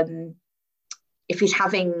if he's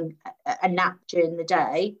having a nap during the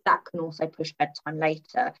day, that can also push bedtime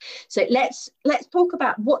later. So let's talk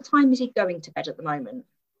about, what time is he going to bed at the moment?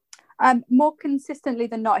 More consistently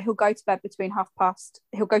than not, he'll go to bed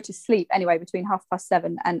he'll go to sleep anyway between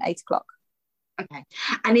 7:30 and 8 o'clock. Okay.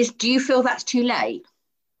 And do you feel that's too late?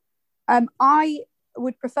 I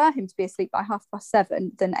would prefer him to be asleep by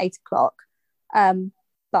 7:30 than 8 o'clock.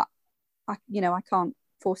 But I can't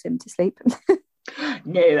force him to sleep.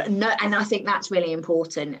 No, and I think that's really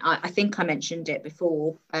important. I think I mentioned it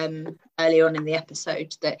before, earlier on in the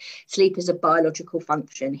episode, that sleep is a biological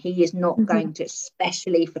function. He is not going to,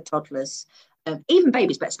 especially for toddlers, even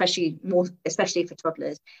babies, but especially for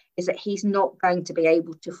toddlers, is that he's not going to be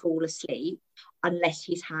able to fall asleep unless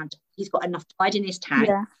he's got enough tide in his tank,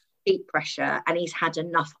 deep pressure, and he's had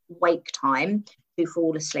enough wake time to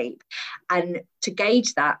fall asleep. And to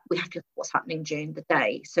gauge that, we have to look at what's happening during the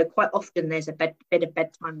day. So quite often there's a bit of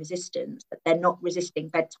bedtime resistance, but they're not resisting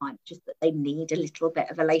bedtime, just that they need a little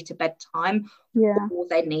bit of a later bedtime, or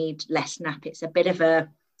they need less nap. It's a bit of a,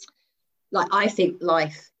 like, I think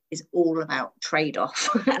life is all about trade-off.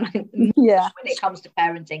 And when it comes to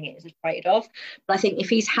parenting, it is a trade-off. But I think if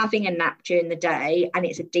he's having a nap during the day and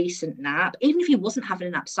it's a decent nap, even if he wasn't having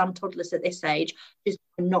a nap, some toddlers at this age just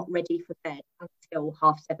are not ready for bed until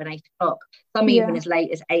 7:30, 8 o'clock. Some even as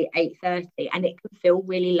late as 8:30, and it can feel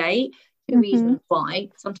really late. Two reasons why.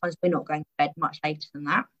 Sometimes we're not going to bed much later than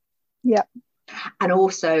that. And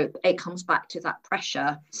also it comes back to that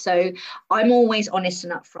pressure. So I'm always honest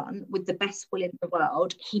and upfront. With the best will in the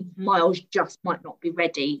world, Miles just might not be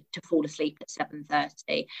ready to fall asleep at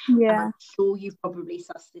 7:30. I'm sure you've probably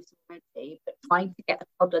sussed this already, but trying to get a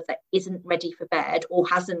toddler that isn't ready for bed or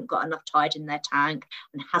hasn't got enough tide in their tank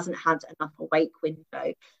and hasn't had enough awake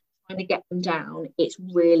window, to get them down, it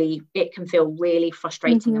can feel really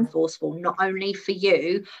frustrating and forceful, not only for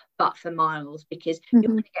you but for Miles, because you're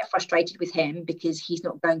going to get frustrated with him because he's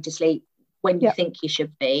not going to sleep when you think he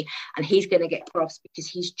should be, and he's going to get cross because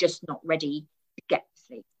he's just not ready to get to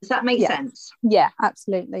sleep. Does that make sense? Yeah,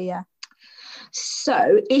 absolutely.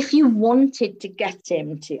 So if you wanted to get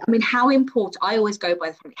him to, I mean, how important, I always go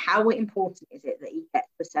by the fact, how important is it that he gets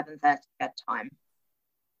the 7:30 bedtime?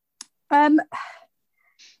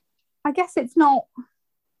 I guess it's not.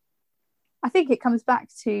 I think it comes back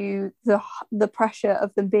to the pressure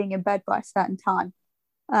of them being in bed by a certain time,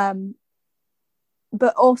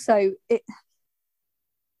 but also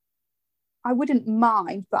I wouldn't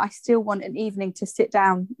mind, but I still want an evening to sit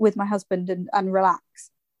down with my husband and relax.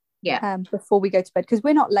 Before we go to bed, because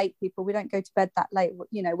we're not late people. We don't go to bed that late.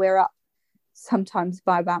 You know, we're up sometimes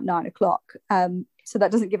by about 9 o'clock. So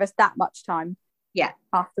that doesn't give us that much time.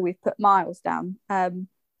 After we've put Miles down.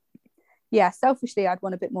 Selfishly, I'd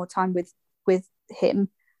want a bit more time with him,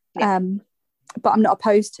 but I'm not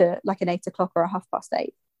opposed to like an 8 o'clock or a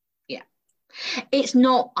 8:30. It's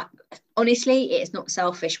not, honestly, it's not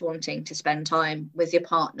selfish wanting to spend time with your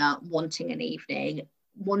partner, wanting an evening,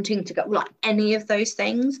 wanting to go, like any of those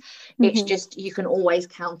things. It's just, you can always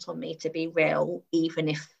count on me to be real, even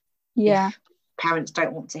if parents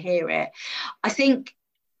don't want to hear it. I think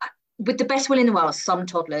with the best will in the world, some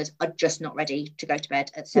toddlers are just not ready to go to bed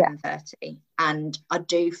at 7:30. And I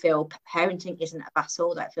do feel parenting isn't a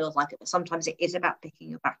battle. That feels like it, but sometimes it is about picking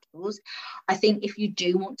your battles. I think if you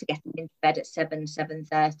do want to get them into bed at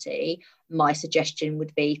 7:30, my suggestion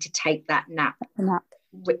would be to take that nap.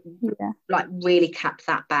 Like really cap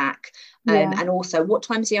that back. And also, what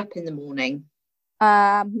time is he up in the morning?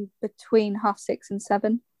 Between 6:30 and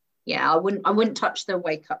 7. I wouldn't touch the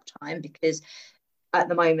wake up time, because at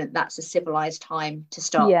the moment that's a civilized time to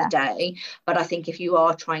start the day. But I think if you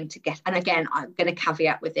are trying to get, and again, I'm going to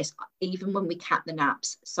caveat with this, even when we cap the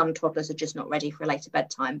naps, some toddlers are just not ready for a later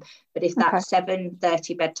bedtime. But if that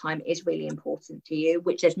 7:30 bedtime is really important to you,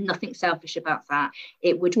 which there's nothing selfish about that,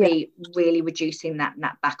 it would be really reducing that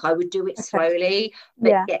nap back. I would do it slowly,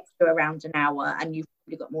 but get to around an hour, and you've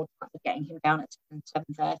probably got more chance of getting him down at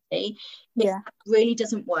 7:30. If that really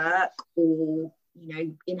doesn't work, or you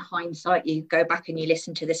know, in hindsight, you go back and you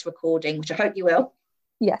listen to this recording, which I hope you will.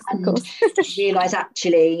 Yes, of course. Realise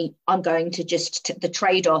actually I'm going to just the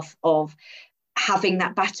trade-off of having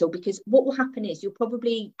that battle, because what will happen is you'll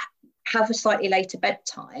probably have a slightly later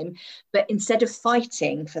bedtime, but instead of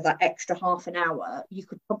fighting for that extra half an hour, you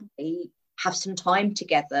could probably have some time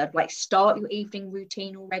together, like start your evening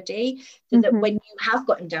routine already, so that when you have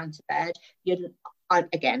gotten down to bed, I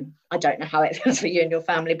don't know how it feels for you and your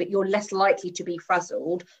family, but you're less likely to be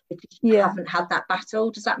frazzled because you haven't had that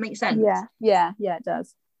battle. Does that make sense? Yeah, it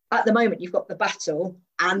does. At the moment, you've got the battle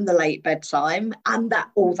and the late bedtime and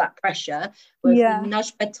all that pressure. Whereas if you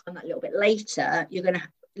nudge bedtime that little bit later,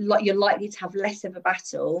 you're likely to have less of a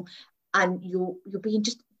battle, and you'll be in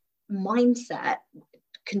just mindset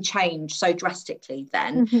can change so drastically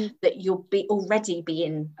then that you'll already be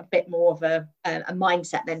in a bit more of a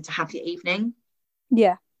mindset then to have your evening.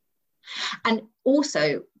 And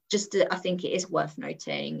also, I think it is worth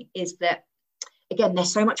noting is that again,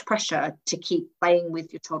 there's so much pressure to keep playing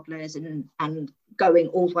with your toddlers and going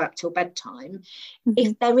all the way up till bedtime.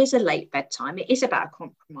 If there is a late bedtime, it is about a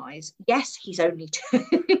compromise. Yes, he's only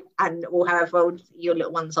 2 or however old your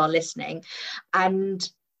little ones are listening, and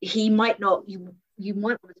he might not, you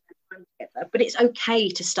might want to spend time together, but it's okay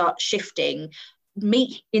to start shifting,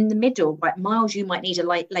 meet in the middle. Right, Miles, you might need a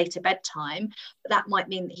later bedtime, but that might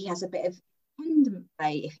mean that he has a bit of independent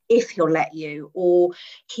play if he'll let you, or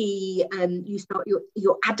you start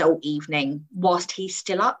your adult evening whilst he's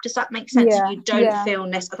still up. Does that make sense? You don't feel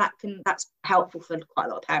that's helpful for quite a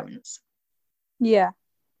lot of parents. We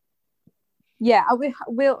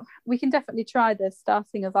can definitely try the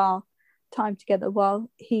starting of our time together while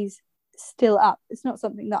he's still up. It's not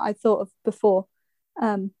something that I thought of before,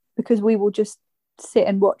 because we will just sit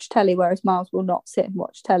and watch telly, whereas Miles will not sit and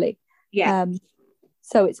watch telly.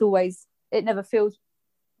 So it never feels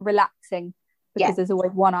relaxing, because there's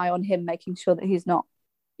always one eye on him, making sure that he's not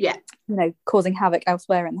causing havoc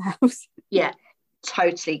elsewhere in the house.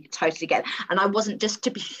 Totally get it. And I wasn't, just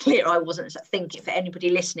to be clear, I wasn't thinking for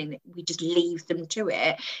anybody listening that we just leave them to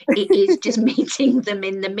it. It is just meeting them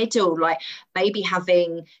in the middle, like maybe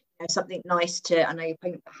having something nice to, I know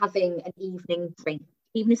you're having an evening drink,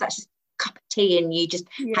 even if that's just a cup of tea, and you just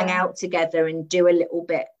hang out together and do a little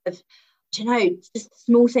bit of, just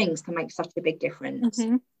small things can make such a big difference.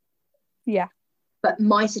 But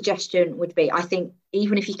my suggestion would be, I think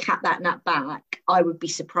even if you cap that nap back, I would be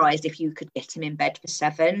surprised if you could get him in bed for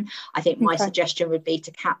 7. I think my suggestion would be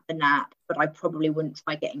to cap the nap, but I probably wouldn't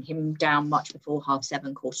try getting him down much before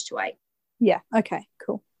 7:30, 7:45. Okay,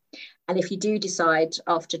 cool. And if you do decide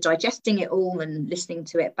after digesting it all and listening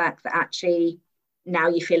to it back that actually now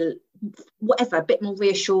you feel a bit more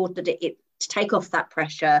reassured that it to take off that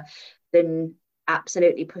pressure, then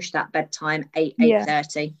absolutely push that bedtime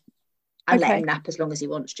 8:30 and let him nap as long as he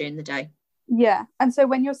wants during the day. And so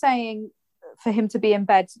when you're saying for him to be in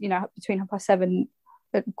bed, between 7:30 and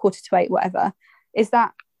 7:45, whatever, is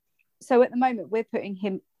that, so at the moment we're putting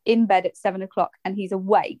him in bed at 7 o'clock and he's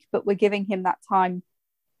awake, but we're giving him that time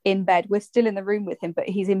in bed. We're still in the room with him, but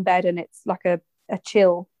he's in bed and it's like a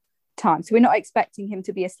chill time. So we're not expecting him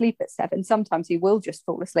to be asleep at 7. Sometimes he will just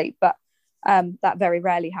fall asleep, but that very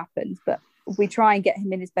rarely happens. But we try and get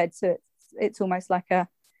him in his bed, so it's almost like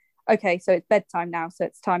okay, so it's bedtime now, so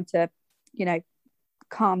it's time to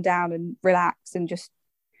calm down and relax and just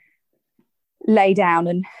lay down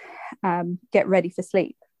and get ready for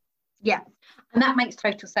sleep. And that makes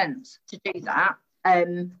total sense to do that.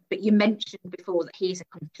 But you mentioned before that he's a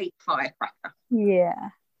complete firecracker.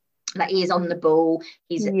 Like he is on the ball.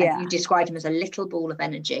 You described him as a little ball of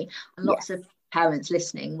energy, and lots of parents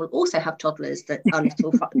listening will also have toddlers that are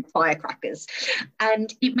little firecrackers,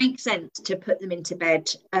 and it makes sense to put them into bed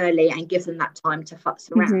early and give them that time to futz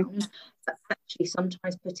around. But actually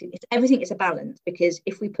sometimes everything is a balance, because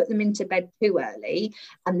if we put them into bed too early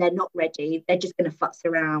and they're not ready, they're just going to futz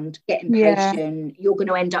around, get impatient. You're going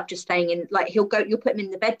to end up just staying in, like you'll put him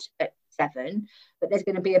in the bed at 7, but there's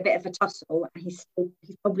going to be a bit of a tussle, and he's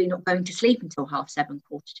probably not going to sleep until 7:30,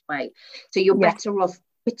 7:45. So you're better off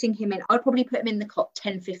putting him in. I'd probably put him in the cot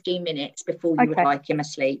 10-15 minutes before you would like him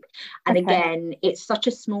asleep. And again, it's such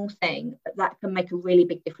a small thing, but that can make a really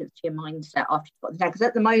big difference to your mindset after you've got the day. Because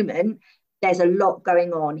at the moment there's a lot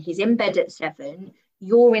going on. He's in bed at 7,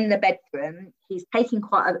 you're in the bedroom, he's taking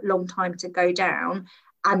quite a long time to go down,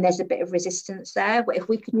 and there's a bit of resistance there. But if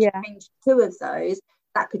we could change 2 of those,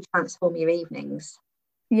 that could transform your evenings.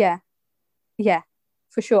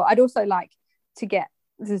 For sure. I'd also like to get,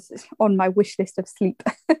 this is on my wish list of sleep,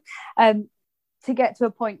 to get to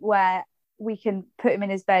a point where we can put him in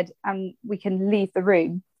his bed and we can leave the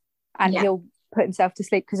room and he'll put himself to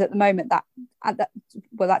sleep. Because at the moment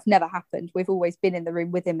that's never happened. We've always been in the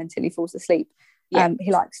room with him until he falls asleep.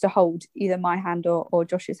 He likes to hold either my hand or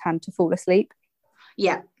Josh's hand to fall asleep.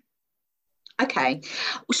 Okay,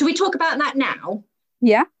 should we talk about that now?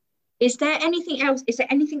 Is there anything else? Is there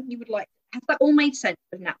anything you would like? Has that all made sense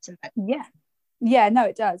with naps in bed? No,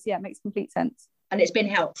 it does. It makes complete sense. And it's been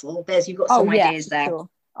helpful. You've got some ideas there. Sure.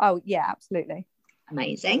 Oh yeah, absolutely.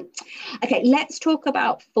 Amazing. Okay, let's talk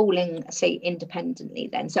about falling asleep independently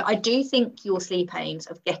then. So I do think your sleep aims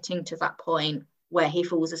of getting to that point where he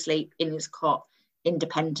falls asleep in his cot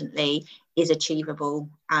independently is achievable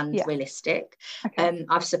and realistic.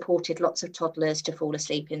 I've supported lots of toddlers to fall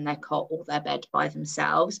asleep in their cot or their bed by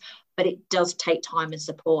themselves, but it does take time and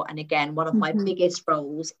support. And again, one of my biggest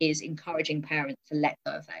roles is encouraging parents to let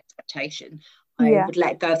go of that expectation. I would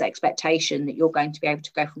let go of the expectation that you're going to be able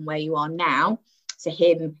to go from where you are now to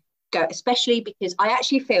him go, especially because I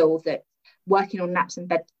actually feel that working on naps and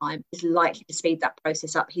bedtime is likely to speed that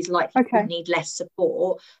process up. He's likely to need less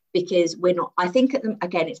support because we're not, I think at them,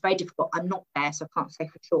 again, it's very difficult. I'm not there, so I can't say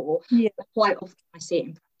for sure. But quite often I see it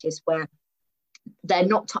in practice where they're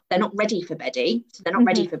not ready for beddy, so they're not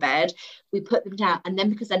ready for bed. We put them down, and then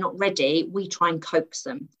because they're not ready, we try and coax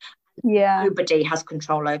them. Nobody has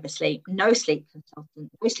control over sleep. No sleep consultant,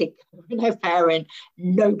 no parent,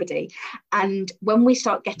 nobody. And when we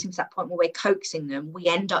start getting to that point where we're coaxing them, we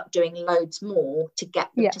end up doing loads more to get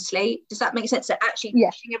them to sleep. Does that make sense? So actually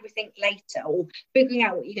pushing everything later or figuring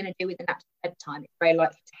out what you're going to do with the naps at bedtime, it's very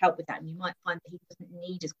likely to help with that. And you might find that he doesn't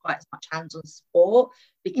need quite as much hands-on support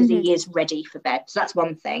because he is ready for bed. So that's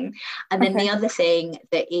one thing. And then the other thing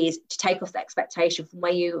that is to take off the expectation from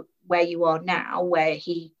where you are now, where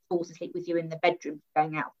he falls asleep with you in the bedroom,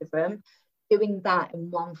 going out of the room, doing that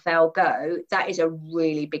in one fell go, that is a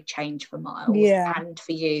really big change for Miles and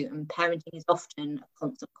for you. And parenting is often a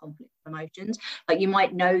constant conflict of emotions. Like, you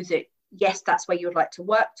might know that, yes, that's where you would like to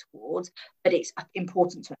work towards, but it's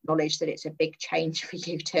important to acknowledge that it's a big change for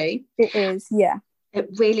you too. It is, it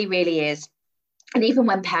really, really is. And even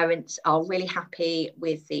when parents are really happy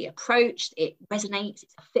with the approach, it resonates,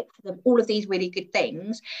 it's a fit for them, all of these really good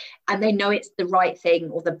things, and they know it's the right thing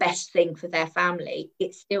or the best thing for their family,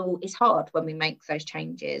 it still is hard when we make those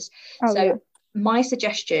changes. My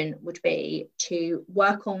suggestion would be to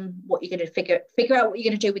work on what you're going to figure out what you're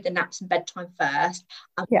going to do with the naps and bedtime first,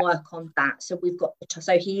 and work on that. So we've got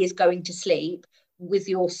so he is going to sleep with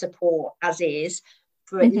your support as is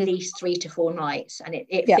for at least 3 to 4 nights, and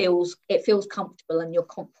it feels comfortable and you're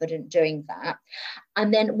confident doing that.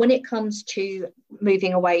 And then when it comes to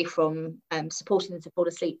moving away from supporting them to fall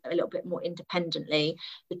asleep a little bit more independently,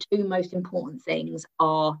 the 2 most important things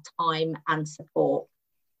are time and support,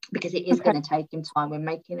 because it is going to take him time. We're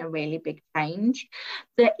making a really big change.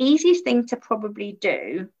 The easiest thing to probably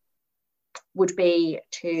do would be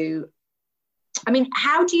to, I mean,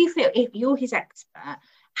 how do you feel if you're his expert?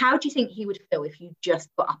 How do you think he would feel if you just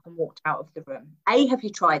got up and walked out of the room? A, have you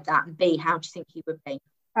tried that? And B, how do you think he would be?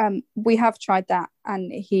 We have tried that, and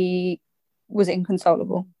he was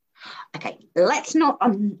inconsolable. Okay, let's not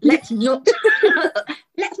let's not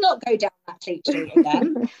go down that sleep street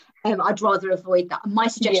again. I'd rather avoid that. My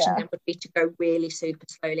suggestion then would be to go really super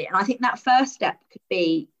slowly. And I think that first step could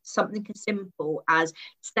be something as simple as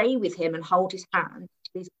stay with him and hold his hand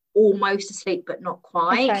till he's almost asleep but not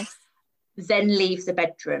quite. Then leave the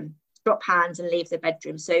bedroom, drop hands and leave the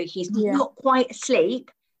bedroom. So he's not quite asleep,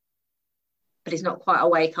 but he's not quite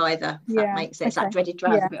awake either. If that makes sense. That dreaded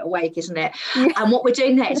drowsy bit awake, isn't it? And what we're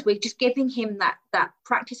doing there is we're just giving him that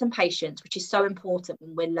practice and patience, which is so important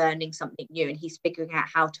when we're learning something new and he's figuring out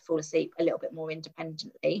how to fall asleep a little bit more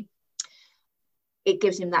independently. It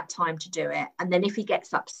gives him that time to do it. And then if he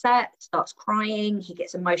gets upset, starts crying, he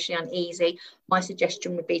gets emotionally uneasy, my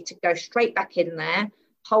suggestion would be to go straight back in there,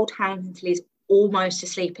 hold hands until he's almost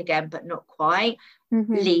asleep again but not quite,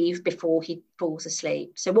 leave before he falls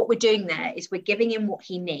asleep. So what we're doing there is we're giving him what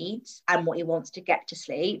he needs and what he wants to get to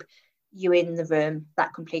sleep. You in the room,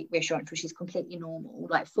 that complete reassurance, which is completely normal.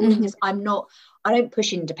 Like falling I don't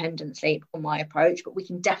push independent sleep on my approach, but we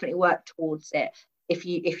can definitely work towards it if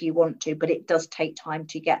you want to, but it does take time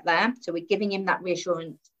to get there. So we're giving him that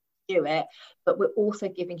reassurance to do it, but we're also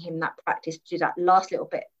giving him that practice to do that last little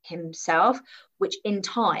bit himself, which in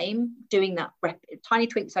time, doing that tiny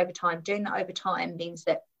tweaks over time, doing that over time means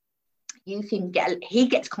that he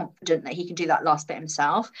gets confident that he can do that last bit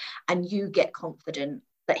himself, and you get confident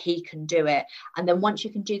that he can do it. And then once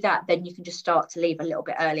you can do that, then you can just start to leave a little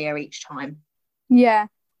bit earlier each time.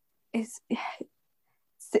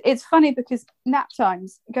 It's funny because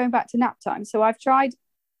going back to nap time, so I've tried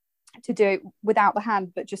to do it without the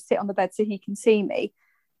hand but just sit on the bed so he can see me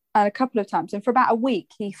a couple of times, and for about a week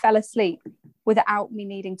he fell asleep without me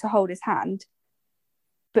needing to hold his hand.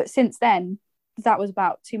 But since then, that was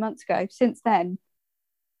about 2 months ago, since then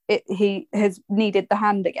he has needed the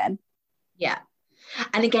hand again.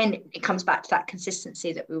 And again, it comes back to that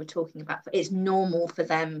consistency that we were talking about. It's normal for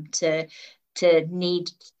them to need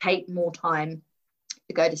to take more time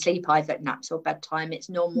to go to sleep, either at naps or bedtime. It's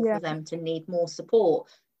normal for them to need more support,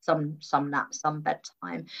 some naps, some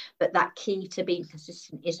bedtime. But that key to being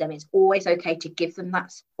consistent is it's always okay to give them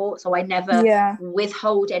that support. So I never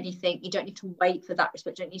withhold anything. You don't need to wait for that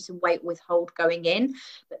respect. You don't need to withhold going in.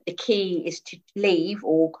 But the key is to leave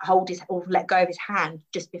or let go of his hand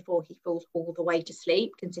just before he falls all the way to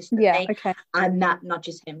sleep consistently. And that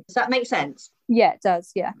nudges him. Does that make sense? Yeah, it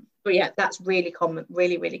does. But that's really common,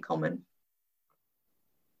 really, really common.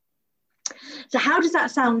 So how does that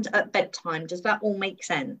sound at bedtime? Does that all make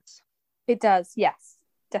sense? It does, yes,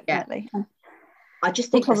 definitely. I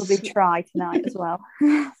just think we'll probably try tonight as well.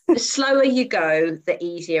 The slower you go, the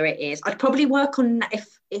easier it is. I'd probably work on,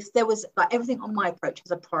 if there was, like, everything on my approach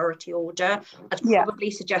as a priority order, I'd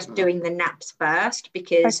probably suggest doing the naps first,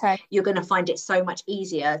 because you're going to find it so much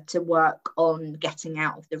easier to work on getting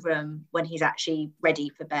out of the room when he's actually ready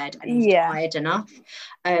for bed and he's tired enough.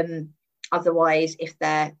 Otherwise, if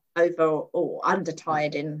they're over or under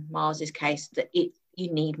tired in Mars's case, you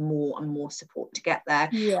need more and more support to get there.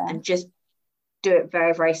 And just do it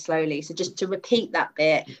very, very slowly. So just to repeat that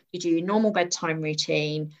bit, you do your normal bedtime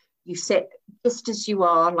routine, you sit just as you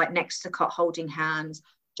are, like next to the cot, holding hands,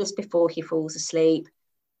 just before he falls asleep,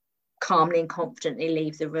 calmly and confidently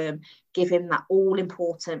leave the room, give him that all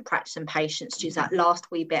important practice and patience to do that last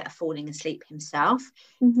wee bit of falling asleep himself.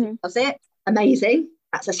 He does it, amazing.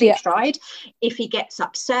 That's a sleep stride. If he gets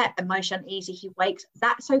upset, emotion uneasy, he wakes,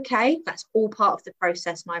 that's okay. That's all part of the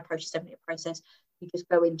process. My approach is definitely a process. You just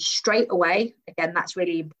go in straight away. Again, that's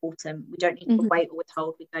really important. We don't need to wait or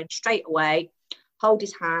withhold. We're going straight away, hold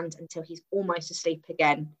his hand until he's almost asleep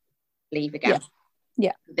again, leave again.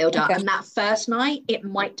 Build up. And that first night, it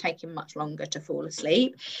might take him much longer to fall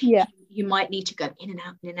asleep. You might need to go in and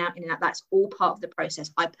out, in and out, in and out. That's all part of the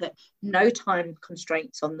process. I put no time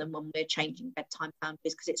constraints on them when we're changing bedtime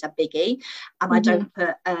boundaries, because it's a biggie. And I don't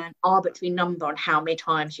put an arbitrary number on how many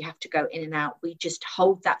times you have to go in and out. We just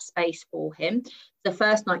hold that space for him. The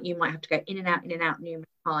first night you might have to go in and out numerous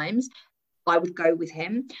times. I would go with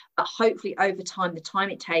him, but hopefully over time, the time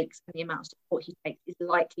it takes and the amount of support he takes is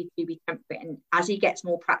likely to be temporary. And as he gets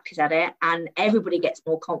more practice at it and everybody gets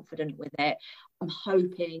more confident with it, I'm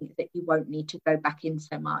hoping that you won't need to go back in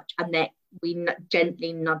so much, and that we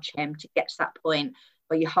gently nudge him to get to that point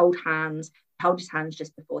where you hold his hands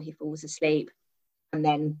just before he falls asleep, and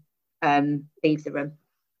then leave the room.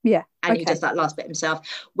 And he does that last bit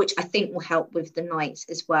himself, which I think will help with the nights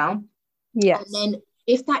as well. And then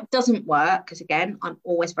if that doesn't work, because again, I'm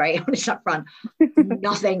always very honest up front,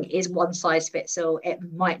 nothing is one size fits all. It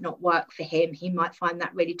might not work for him. He might find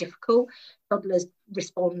that really difficult. Toddlers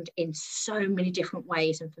respond in so many different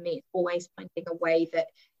ways. And for me, it's always finding a way that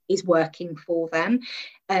is working for them.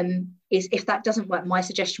 If that doesn't work, my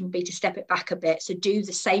suggestion would be to step it back a bit. So do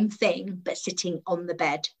the same thing, but sitting on the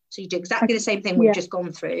bed. So you do exactly the same thing we've just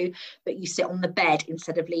gone through, but you sit on the bed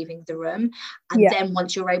instead of leaving the room. And then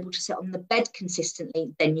once you're able to sit on the bed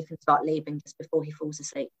consistently, then you can start leaving just before he falls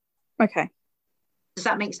asleep. Does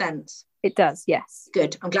that make sense? It does, yes.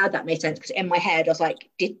 Good. I'm glad that made sense, because in my head I was like,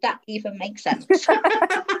 did that even make sense?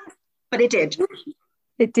 But it did.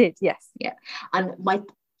 It did, yes. And my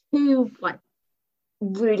two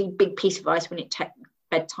really big piece of advice when it takes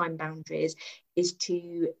bedtime boundaries is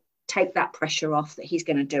to take that pressure off that he's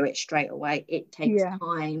going to do it straight away. It takes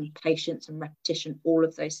time, patience and repetition, all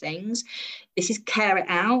of those things. This is care it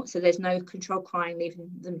out, so there's no control crying, leaving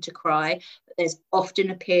them to cry, but there's often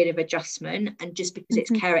a period of adjustment. And just because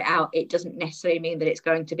it's care it out, it doesn't necessarily mean that it's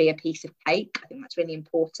going to be a piece of cake. I think that's really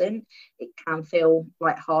important. It can feel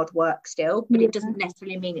like hard work still, but it doesn't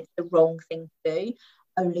necessarily mean it's the wrong thing to do.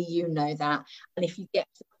 Only you know that. And if you get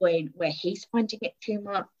to the point where he's finding it too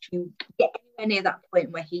much, you get anywhere near that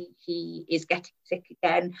point where he is getting sick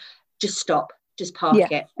again, just stop, just park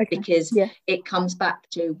it, because it comes back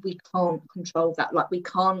to, we can't control that. Like we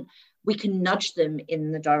can nudge them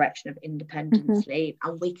in the direction of independent sleep,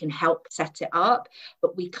 and we can help set it up,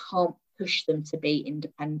 but we can't push them to be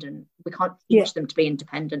independent. We can't teach them to be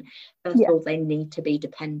independent. First of all, they need to be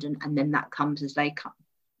dependent, and then that comes as they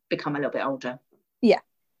become a little bit older.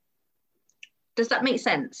 Does that make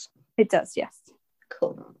sense? It does, yes.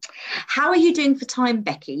 Cool. How are you doing for time,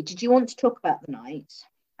 Becky? Did you want to talk about the nights?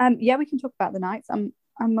 We can talk about the nights. I'm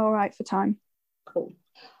all right for time. Cool.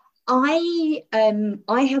 I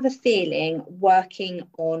have a feeling working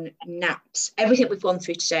on naps, everything we've gone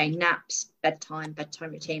through today, naps, bedtime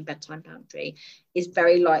routine, bedtime boundary, is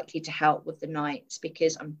very likely to help with the nights,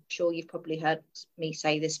 because I'm sure you've probably heard me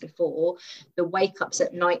say this before, the wake-ups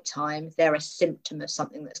at night time, they're a symptom of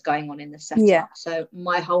something that's going on in the setup. So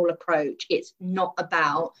my whole approach, it's not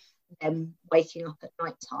about them waking up at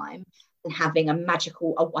night time and having a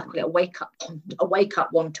magical a wake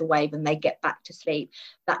up wand to wave and they get back to sleep.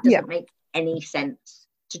 That doesn't make any sense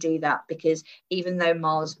to do that, because even though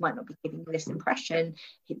Mars might not be giving you this impression,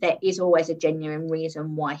 there is always a genuine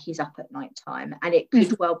reason why he's up at night time. And it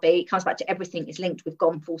could well be, it comes back to everything is linked, we've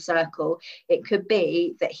gone full circle. It could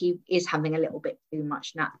be that he is having a little bit too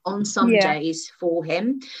much nap on some days for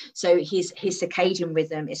him. So his circadian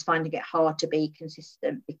rhythm is finding it hard to be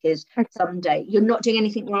consistent, because some day you're not doing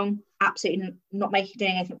anything wrong, absolutely not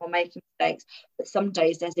doing anything wrong, making mistakes, but some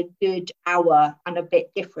days there's a good hour and a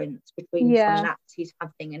bit difference between some naps he's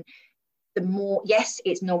having, and the more, yes,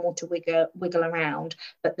 it's normal to wiggle around,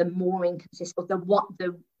 but the more inconsistent, the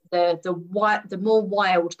more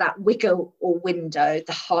wild that wiggle or window,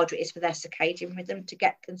 the harder it is for their circadian rhythm to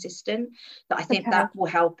get consistent. But I think that will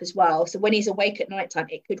help as well. So when he's awake at night time,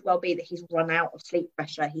 it could well be that he's run out of sleep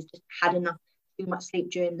pressure. He's just had too much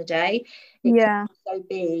sleep during the day. It could also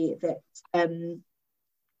be that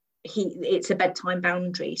it's a bedtime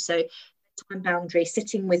boundary. So bedtime boundary,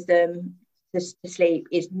 sitting with them to sleep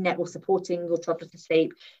is never, supporting your toddler to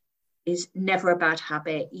sleep is never a bad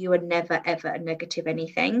habit. You are never ever a negative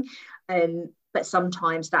anything, but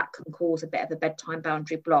sometimes that can cause a bit of a bedtime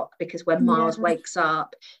boundary block, because when Miles wakes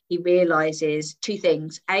up, he realizes two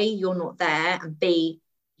things: A, you're not there, and B,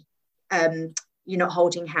 you're not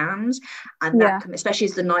holding hands, and that can, especially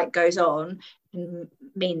as the night goes on, can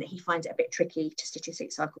mean that he finds it a bit tricky to stitch his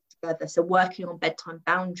sleep cycle together. So working on bedtime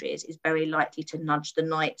boundaries is very likely to nudge the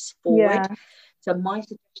nights forward. So my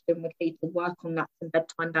suggestion would be to work on that some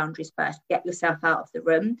bedtime boundaries first. Get yourself out of the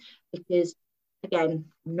room, because, again,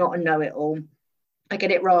 I'm not a know-it-all. I get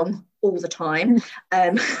it wrong all the time.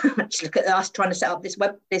 Just look at us trying to set up this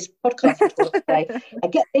podcast today. I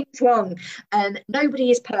get things wrong, and nobody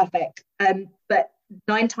is perfect. But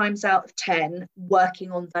 9 times out of 10,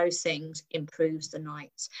 working on those things improves the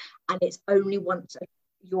nights. And it's only once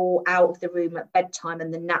you're out of the room at bedtime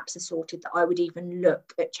and the naps are sorted that I would even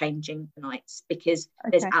look at changing the nights, because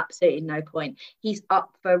there's absolutely no point. He's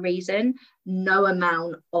up for a reason. No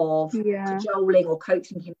amount of cajoling or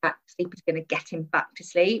coaxing him back to sleep is going to get him back to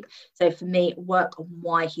sleep. So for me, work on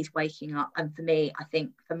why he's waking up. And for me, I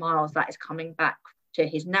think for Miles, that is coming back to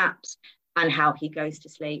his naps and how he goes to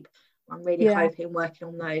sleep. I'm really hoping working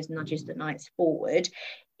on those nudges the nights forward.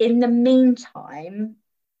 In the meantime,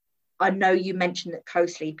 I know you mentioned that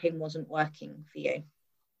co-sleeping wasn't working for you.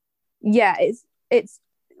 Yeah, it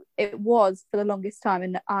was for the longest time,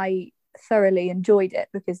 and I thoroughly enjoyed it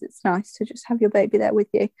because it's nice to just have your baby there with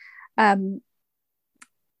you. But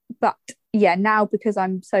yeah, now because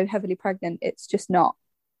I'm so heavily pregnant, it's just not.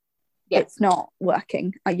 It's not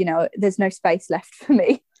working. There's no space left for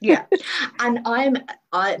me. And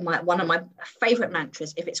one of my favorite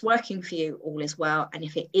mantras: if it's working for you, all is well, and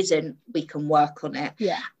if it isn't, we can work on it.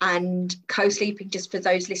 And co-sleeping, just for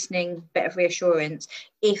those listening, bit of reassurance: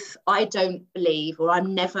 if I don't believe, or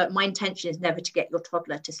my intention is never to get your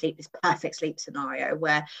toddler to sleep this perfect sleep scenario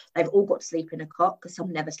where they've all got to sleep in a cot, because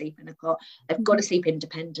some never sleep in a cot. They've got to sleep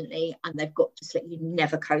independently, and they've got to sleep. You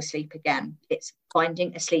never co-sleep again. It's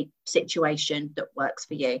finding a sleep situation that works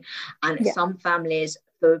for you. And some families,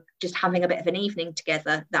 for just having a bit of an evening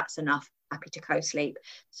together, that's enough. Happy to co-sleep.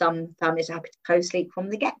 Some families are happy to co-sleep from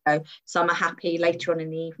the get-go. Some are happy later on in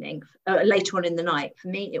the evening, later on in the night. For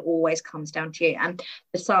me, it always comes down to you. And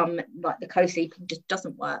for some, like, the co-sleeping just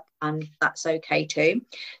doesn't work, and that's okay too.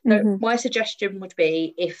 So my suggestion would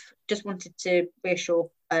be, if just wanted to reassure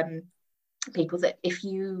people that if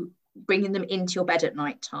you bringing them into your bed at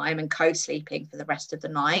night time and co-sleeping for the rest of the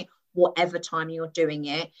night, whatever time you're doing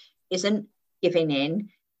it, isn't giving in,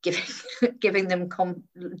 giving them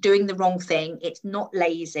doing the wrong thing. It's not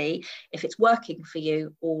lazy. If it's working for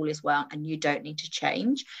you, all is well, and you don't need to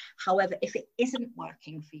change. However, if it isn't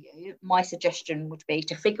working for you, my suggestion would be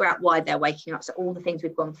to figure out why they're waking up. So all the things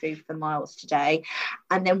we've gone through for Miles today,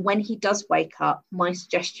 and then when he does wake up, my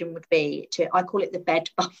suggestion would be I call it the bed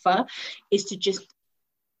buffer, is to just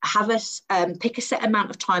have us pick a set amount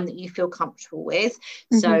of time that you feel comfortable with.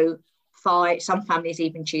 So some families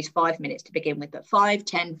even choose 5 minutes to begin with, but 5,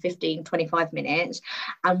 10, 15, 25 minutes.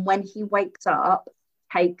 And when he wakes up,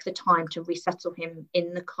 take the time to resettle him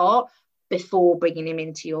in the cot before bringing him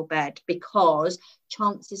into your bed, because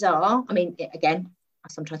chances are, again, I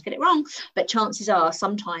sometimes get it wrong, but chances are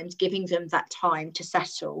sometimes giving them that time to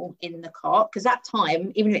settle in the cot, because that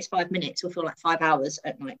time, even if it's 5 minutes, will feel like 5 hours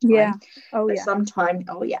at night time.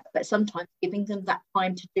 But sometimes giving them that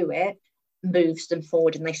time to do it moves them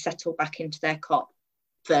forward, and they settle back into their cot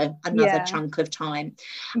for another chunk of time.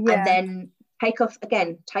 And then take off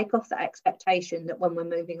that expectation that when we're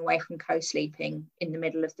moving away from co-sleeping in the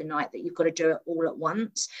middle of the night, that you've got to do it all at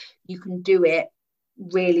once. You can do it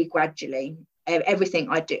really gradually. Everything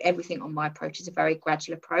on my approach is a very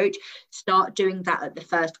gradual approach. Start doing that at the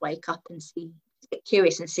first wake up and get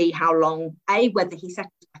curious and see how long, whether he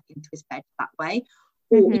settles back into his bed that way,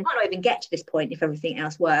 or you might not even get to this point if everything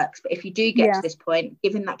else works, but if you do get to this point,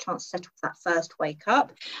 give him that chance to settle for that first wake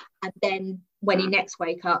up, and then when he next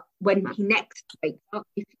wakes up, if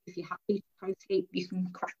you're happy to co-sleep, you can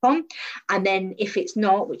crack on. And then if it's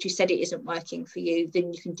not, which you said it isn't working for you,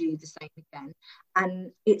 then you can do the same again.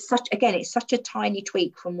 And it's such a tiny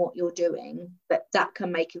tweak from what you're doing, but that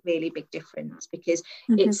can make a really big difference, because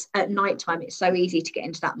it's at nighttime, it's so easy to get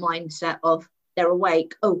into that mindset of they're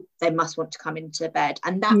awake, oh, they must want to come into bed.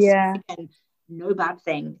 And that's again, no bad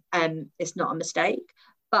thing. It's not a mistake,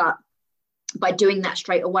 but by doing that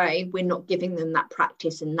straight away, we're not giving them that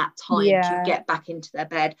practice and that time to get back into their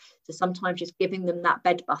bed. So sometimes just giving them that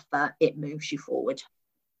bed buffer, it moves you forward.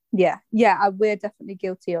 We're definitely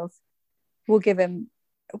guilty of, we'll give him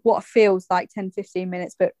what feels like 10-15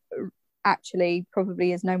 minutes, but actually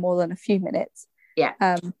probably is no more than a few minutes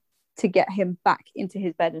to get him back into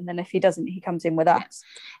his bed. And then if he doesn't, he comes in with us.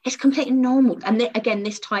 It's completely normal. And again,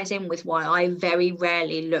 this ties in with why I very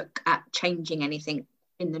rarely look at changing anything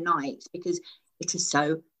in the nights, because it is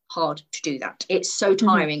so hard to do that. It's so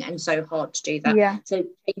tiring and so hard to do that. So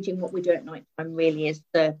changing what we do at night time really is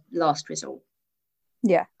the last resort.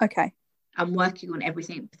 And working on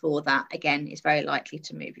everything before that, again, is very likely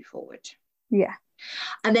to move you forward.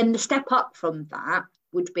 And then the step up from that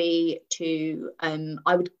would be to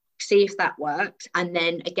I would see if that works, and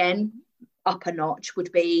then again up a notch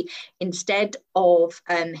would be, instead of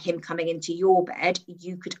him coming into your bed,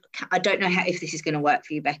 you could, I don't know if this is going to work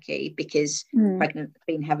for you, Becky, because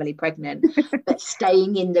being heavily pregnant, but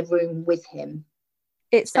staying in the room with him.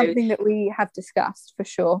 It's something that we have discussed for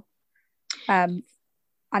sure, and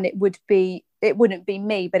it wouldn't be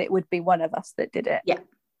me, but it would be one of us that did it,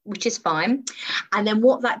 which is fine. And then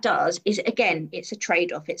what that does is, again, it's a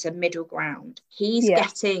trade-off, it's a middle ground. He's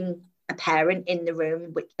getting a parent in the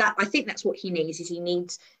room, which that I think that's what he needs, is he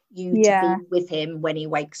needs you to be with him when he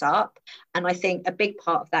wakes up. And I think a big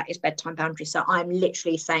part of that is bedtime boundaries. So I'm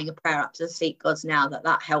literally saying a prayer up to the sleep gods now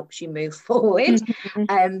that helps you move forward.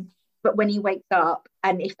 But when he wakes up,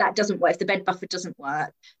 and if that doesn't work, if the bed buffer doesn't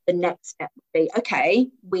work, the next step would be, okay,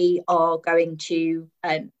 we are going to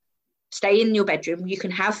stay in your bedroom. You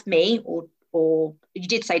can have me, or you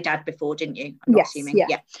did say dad before, didn't you? I'm not assuming.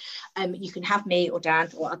 You can have me or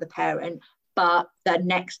dad or other parent, but the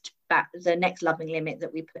next loving limit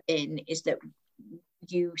that we put in is that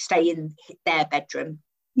you stay in their bedroom,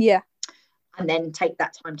 and then take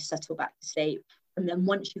that time to settle back to sleep. And then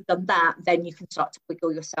once you've done that, then you can start to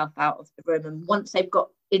wiggle yourself out of the room. And once they've got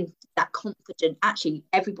in that confident, actually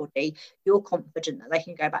everybody, you're confident that they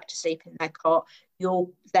can go back to sleep in their cot,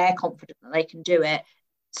 they're confident that they can do it,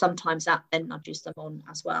 sometimes that then nudges them on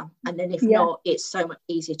as well. And then if not, it's so much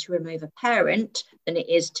easier to remove a parent than it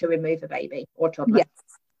is to remove a baby or a toddler.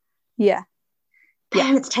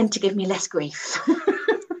 Parents tend to give me less grief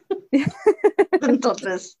than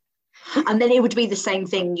toddlers. And then it would be the same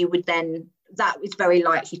thing. That is very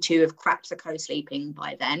likely to have cracked the co-sleeping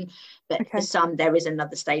by then, but for some there is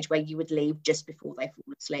another stage where you would leave just before they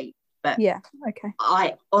fall asleep. But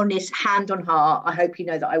hand on heart, I hope you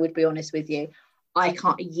know that I would be honest with you, I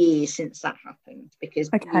can't, years since that happened, because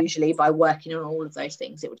usually by working on all of those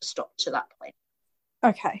things it would have stopped to that point.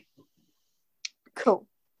 Cool.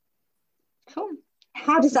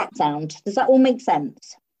 How does that sound? Does that all make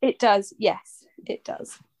sense? It does. Yes, it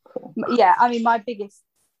does. Cool. I mean, my biggest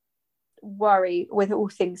worry with all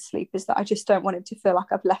things sleep is that I just don't want him to feel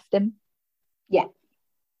like I've left him.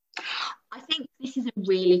 I think this is a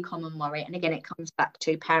really common worry, and again it comes back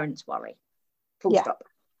to parents' worry, full stop.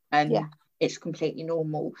 It's completely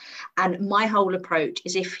normal. And my whole approach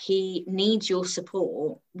is, if he needs your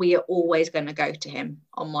support, we are always going to go to him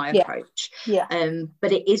on my approach.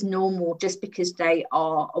 But it is normal, just because they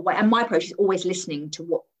are away. And my approach is always listening to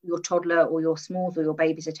what your toddler or your smalls or your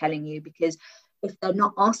babies are telling you, because if they're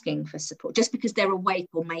not asking for support, just because they're awake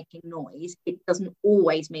or making noise, it doesn't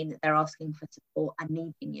always mean that they're asking for support and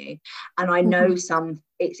needing you. And I know for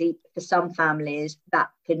some families that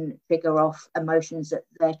can figure off emotions that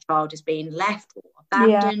their child is being left or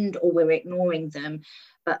abandoned, or we're ignoring them.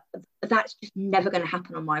 But that's just never going to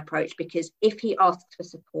happen on my approach, because if he asks for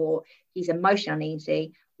support, he's emotionally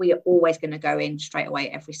uneasy, we are always going to go in straight away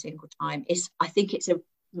every single time. I think it's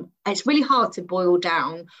really hard to boil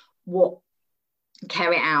down what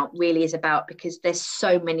Care It Out really is about, because there's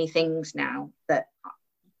so many things now that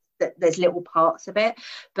there's little parts of it.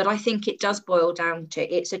 But I think it does boil down to,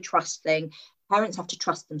 it's a trust thing. Parents have to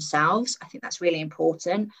trust themselves. I think that's really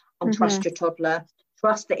important. And trust your toddler.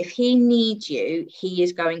 Trust that if he needs you, he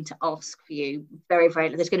is going to ask for you very,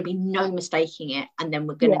 very, there's going to be no mistaking it, and then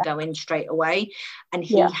we're going to go in straight away. And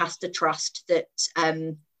he has to trust that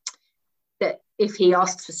if he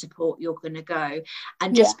asks for support, you're going to go.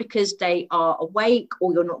 And just because they are awake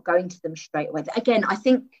or you're not going to them straight away. Again, I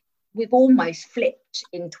think we've almost flipped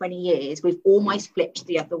in 20 years. We've almost flipped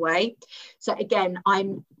the other way. So again,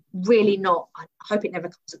 I'm really not, I hope it never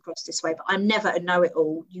comes across this way, but I'm never a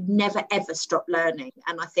know-it-all. You never ever stop learning.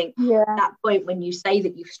 And I think that point when you say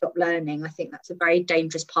that you've stopped learning, I think that's a very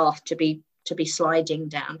dangerous path to be sliding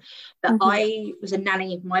down. But I was a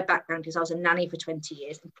nanny. My background is I was a nanny for 20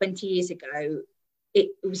 years, and 20 years ago it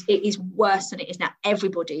is worse than it is now.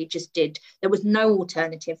 Everybody just did. There was no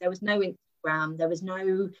alternative. There was no Instagram, there was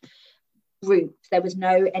no group, there was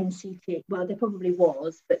no NCT. Well, there probably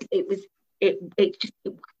was, but it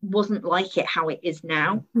wasn't like it how it is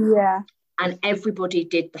now. And everybody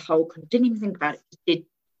did the whole, didn't even think about it, did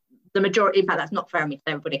the majority. In fact, that's not fair, I mean, to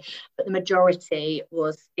everybody, but the majority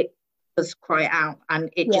was cry out,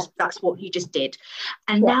 and it just, that's what you just did.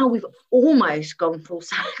 And now we've almost gone full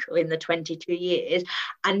circle in the 22 years,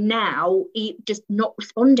 and now just not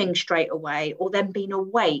responding straight away, or them being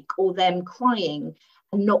awake, or them crying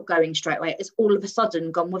and not going straight away, it's all of a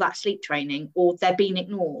sudden gone, well, that's sleep training, or they're being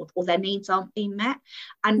ignored, or their needs aren't being met.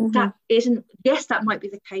 And that isn't, yes, that might be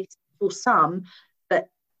the case for some, but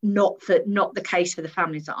not the case for the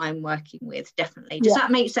families that I'm working with, definitely. Does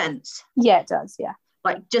that make sense? Yeah, it does.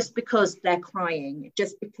 Like, just because they're crying,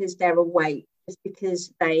 just because they're awake, just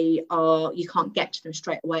because they are, you can't get to them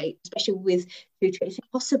straight away, especially with food, it's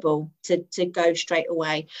impossible to go straight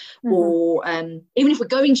away. Or even if we're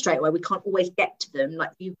going straight away, we can't always get to them. Like,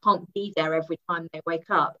 you can't be there every time they wake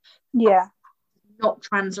up. Not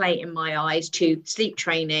translate in my eyes to sleep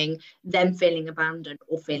training, them feeling abandoned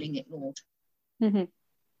or feeling ignored.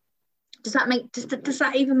 Does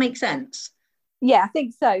that even make sense? I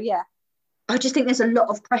think so. I just think there's a lot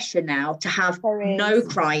of pressure now to have no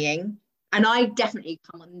crying, and I definitely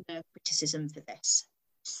come under criticism for this.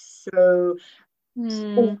 So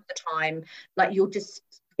all the time, like, you'll just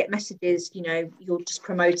get messages, you know, you're just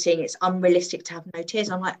promoting it's unrealistic to have no tears.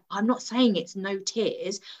 I'm like, I'm not saying it's no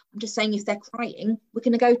tears. I'm just saying if they're crying, we're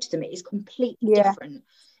going to go to them. It is completely different.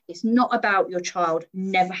 It's not about your child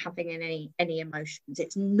never having any emotions.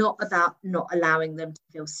 It's not about not allowing them to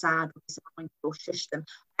feel sad or disappointed or shush them.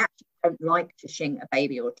 I actually don't like shushing a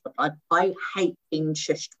baby or a toddler. I hate being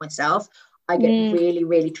shushed myself. I get really,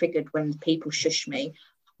 really triggered when people shush me.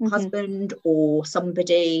 Husband or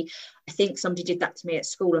somebody, I think somebody did that to me at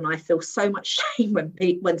school, and I feel so much shame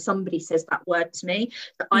when somebody says that word to me.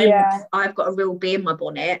 I've got a real bee in my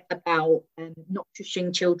bonnet about not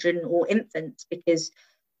shushing children or infants, because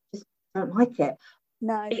I don't like it.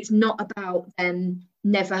 No, it's not about them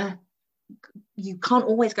you can't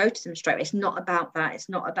always go to them straight away. It's not about that. It's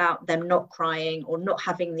not about them not crying or not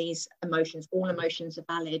having these emotions. All emotions are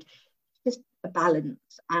valid. It's just a balance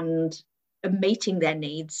and meeting their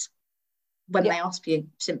needs when they ask for you.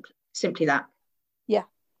 Simply that.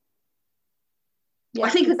 I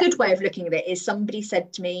think a good way of looking at it is, somebody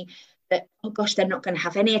said to me that, oh gosh, they're not going to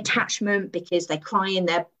have any attachment because they cry in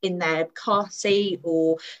their car seat,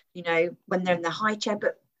 or, you know, when they're in their high chair,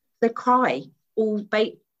 but they cry. All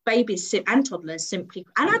babies and toddlers simply,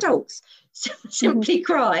 and adults simply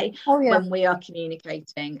cry when we are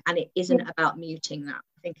communicating, and it isn't about muting that.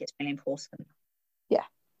 I think it's really important.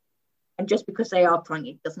 And just because they are crying,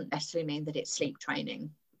 it doesn't necessarily mean that it's sleep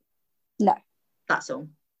training. No, that's all.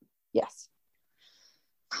 Yes.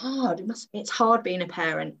 God, it's hard being a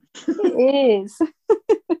parent. It is.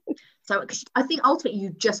 So I think ultimately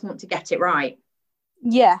you just want to get it right.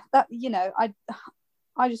 That, you know,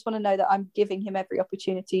 I just want to know that I'm giving him every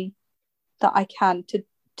opportunity that I can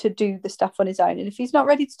to do the stuff on his own. And if he's not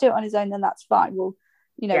ready to do it on his own, then that's fine. We'll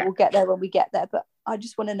get there when we get there. But I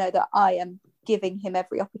just want to know that I am giving him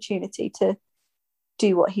every opportunity to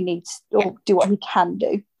do what he needs, or do what he can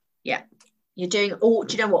do. You're doing all,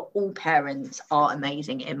 do you know what? All parents are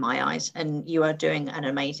amazing in my eyes, and you are doing an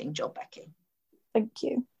amazing job, Becky. Thank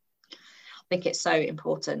you. I think it's so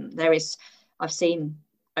important. I've seen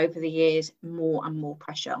over the years more and more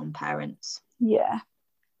pressure on parents.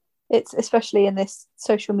 It's especially in this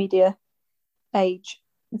social media age.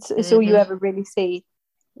 It's all you ever really see,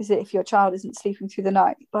 is that if your child isn't sleeping through the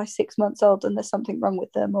night by 6 months old, then there's something wrong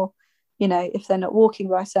with them. Or, you know, if they're not walking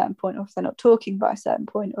by a certain point, or if they're not talking by a certain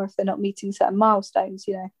point, or if they're not meeting certain milestones,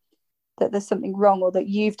 you know, that there's something wrong, or that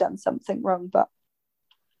you've done something wrong. But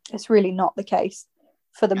it's really not the case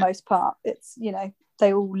for the most part. It's, you know,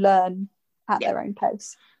 they all learn at their own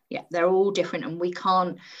pace. They're all different, and we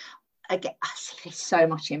can't, again, I see this so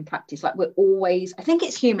much in practice. Like, we're always, I think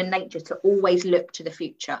it's human nature to always look to the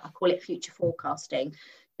future. I call it future forecasting.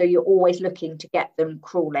 So you're always looking to get them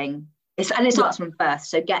crawling It starts from birth,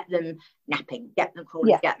 so get them napping, get them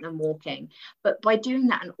crawling, get them walking. But by doing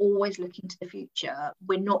that and always looking to the future,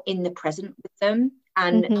 we're not in the present with them,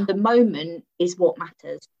 and the moment is what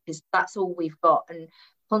matters, because that's all we've got. And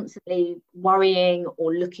constantly worrying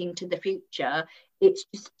or looking to the future, it's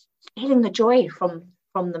just stealing the joy from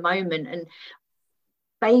the moment. And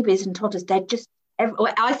babies and toddlers, they're just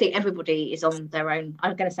I think everybody is on their own.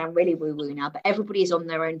 I'm going to sound really woo-woo now, but everybody is on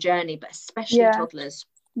their own journey, but especially toddlers.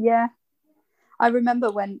 Yeah. I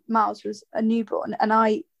remember when Miles was a newborn, and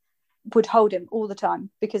I would hold him all the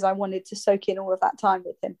time because I wanted to soak in all of that time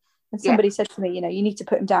with him. And somebody said to me, you know, you need to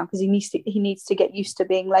put him down because he needs to get used to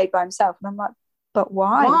being laid by himself. And I'm like, but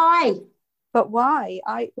why? Why? But why?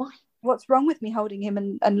 Why? What's wrong with me holding him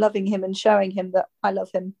and loving him and showing him that I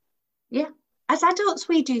love him? Yeah. As adults,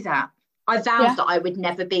 we do that. I vowed that I would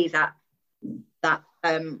never be that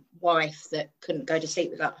wife that couldn't go to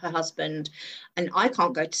sleep without her husband, and I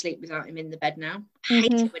can't go to sleep without him in the bed now. I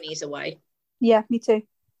hate it when he's away. Yeah, me too.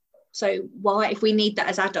 So why, if we need that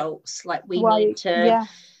as adults, like we need to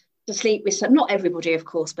sleep with some, not everybody of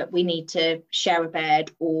course, but we need to share a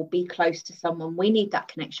bed or be close to someone. We need that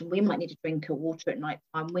connection. We might need to drink a water at night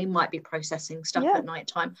time. We might be processing stuff at night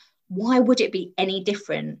time. Why would it be any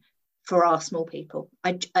different for our small people?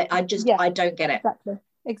 I don't get it.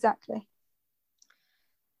 Exactly.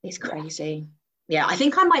 It's crazy. Yeah, I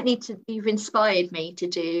think I might need to, you've inspired me to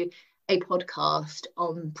do a podcast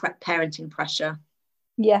on parenting pressure.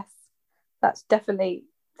 Yes, that's definitely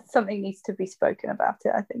something needs to be spoken about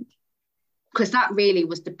it, I think. Because that really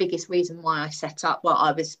was the biggest reason why I set up,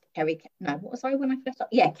 I was Kerry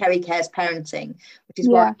Cares Parenting, which is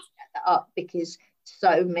why I set that up, because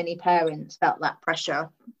so many parents felt that pressure.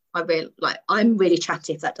 I'm really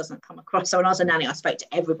chatty, if that doesn't come across. So when I was a nanny, I spoke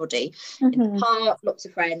to everybody in the park, lots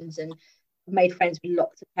of friends, and made friends with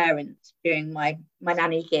lots of parents during my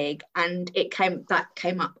nanny gig, and it came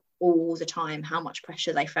up all the time how much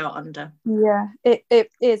pressure they felt under. Yeah,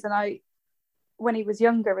 it is. And when he was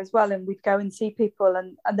younger as well, and we'd go and see people,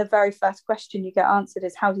 and the very first question you get answered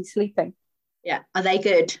is, how's he sleeping? Yeah, are they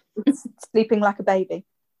good? Sleeping like a baby.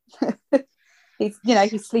 He's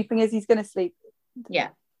sleeping as he's going to sleep. Yeah,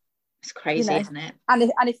 it's crazy, isn't it?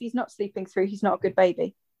 And if he's not sleeping through, he's not a good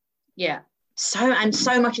baby. Yeah.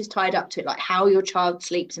 So much is tied up to it, like how your child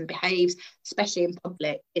sleeps and behaves, especially in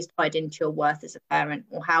public, is tied into your worth as a parent,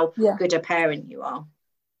 or how good a parent you are.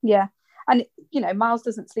 Yeah. And Miles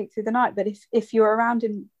doesn't sleep through the night, but if you're around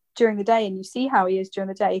him during the day and you see how he is during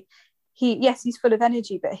the day, he's full of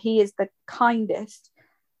energy, but he is the kindest,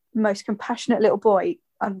 most compassionate little boy.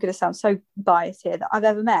 I'm going to sound so biased here, that I've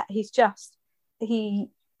ever met. He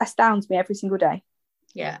astounds me every single day.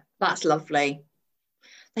 Yeah, that's lovely.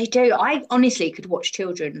 They do. I honestly could watch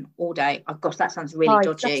children all day. Oh gosh, that sounds really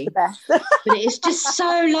dodgy. The best. But it's just so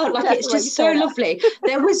it's just so lovely.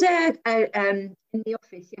 There was in the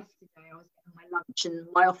office yesterday, I was getting my lunch, and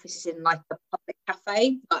my office is in like a public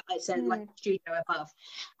cafe. Like it's like a studio above.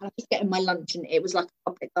 And I was getting my lunch, and it was like a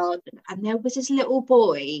public garden. And there was this little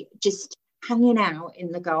boy just hanging out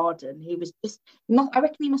in the garden. He was just, I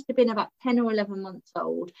reckon he must have been about 10 or 11 months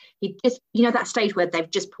old. He just, that stage where they've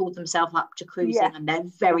just pulled themselves up to cruising, and they're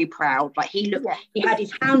very proud. Like he had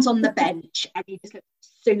his hands on the bench, and he just looked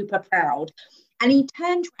super proud. And he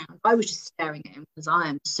turned around. I was just staring at him because I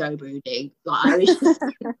am so broody. Like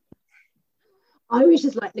I was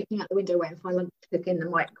just like looking out the window waiting for my lunch to cook in the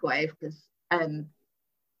microwave, because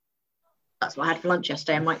that's what I had for lunch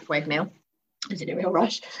yesterday, a microwave meal. I was in a real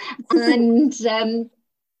rush, and all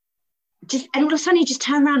of a sudden he just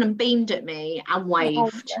turned around and beamed at me and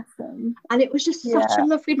waved, and it was just such a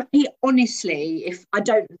lovely. He honestly, if I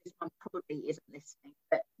don't know, this one probably isn't listening,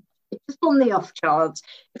 but just on the off chance,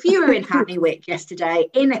 if you were in Hackney Wick yesterday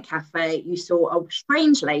in a cafe, you saw a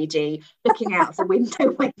strange lady looking out of the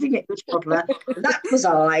window waving at your toddler, that was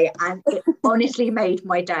I, and it honestly made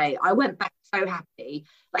my day. I went back so happy.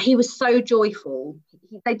 But he was so joyful.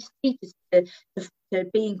 They just teach us to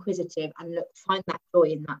be inquisitive and find that joy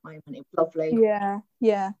in that moment. It was lovely.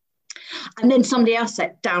 Yeah. And then somebody else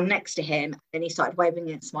sat down next to him, and he started waving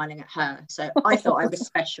and smiling at her. So I thought I was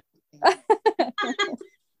special.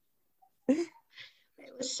 It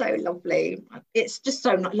was so lovely. It's just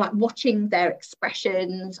so like watching their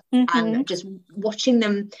expressions and just watching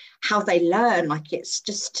them, how they learn. Like it's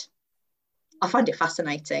just, I find it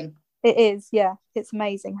fascinating. It is, yeah. It's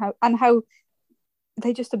amazing how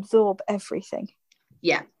they just absorb everything.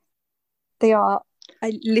 Yeah. They are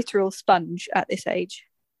a literal sponge at this age.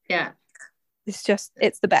 Yeah. It's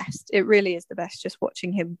the best. It really is the best, just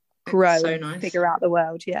watching him grow, so nice. Figure out the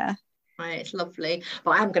world. Yeah. Right, it's lovely.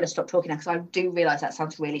 But I am going to stop talking now because I do realise that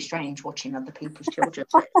sounds really strange watching other people's children.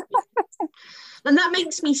 And that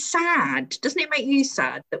makes me sad. Doesn't it make you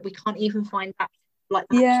sad that we can't even find that like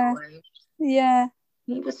that? Yeah. Yeah.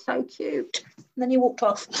 He was so cute. And then he walked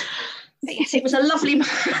off. But yes, it was a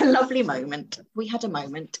lovely moment. We had a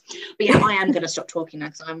moment. But yeah, I am going to stop talking now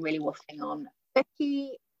because I'm really waffling on.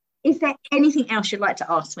 Becky, is there anything else you'd like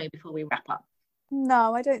to ask me before we wrap up?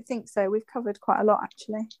 No, I don't think so. We've covered quite a lot,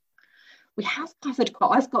 actually. We have covered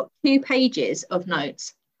quite. I've got 2 pages of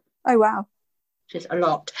notes. Oh, wow. Which is a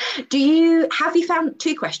lot. Have you found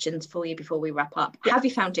 2 questions for you before we wrap up? Yeah. Have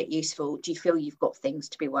you found it useful? Do you feel you've got things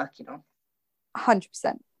to be working on?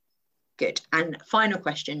 100%. Good. And final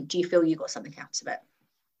question, do you feel you got something out of it?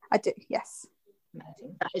 I do, yes.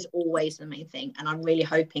 Amazing. That is always the main thing. And I'm really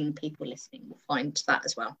hoping people listening will find that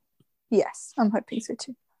as well. Yes, I'm hoping so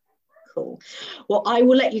too. Cool. Well, I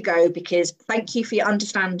will let you go because thank you for your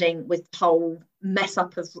understanding with the whole mess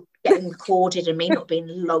up of getting recorded and me not being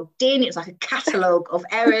logged in. It was like a catalogue of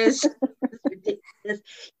errors. It's ridiculous.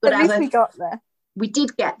 But at least we got there. We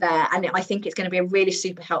did get there, and I think it's going to be a really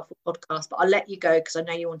super helpful podcast. But I'll let you go because I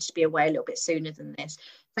know you wanted to be away a little bit sooner than this.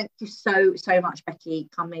 Thank you so much, Becky,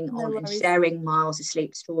 coming on and sharing Miles'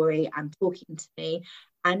 sleep story and talking to me.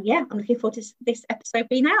 And yeah, I'm looking forward to this episode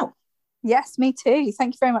being out. Yes, me too.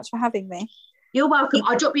 Thank you very much for having me. You're welcome.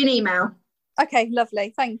 I'll drop you an email. Okay,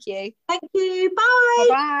 lovely. Thank you. Thank you. Bye.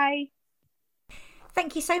 Bye.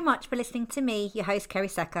 Thank you so much for listening to me, your host, Kerry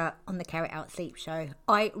Secker, on the Care It Out Sleep Show.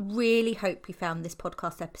 I really hope you found this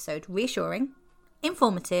podcast episode reassuring,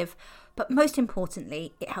 informative, but most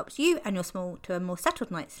importantly, it helps you and your small to a more settled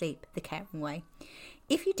night's sleep the caring way.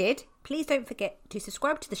 If you did, please don't forget to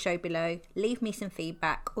subscribe to the show below, leave me some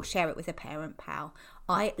feedback, or share it with a parent pal.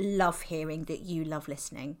 I love hearing that you love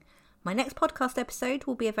listening. My next podcast episode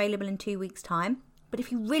will be available in 2 weeks' time. But if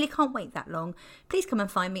you really can't wait that long, please come and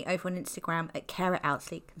find me over on Instagram at Care It Out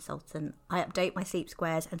Sleep Consultant. I update my sleep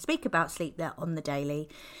squares and speak about sleep there on the daily.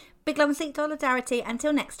 Big love and sleep solidarity.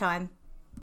 Until next time.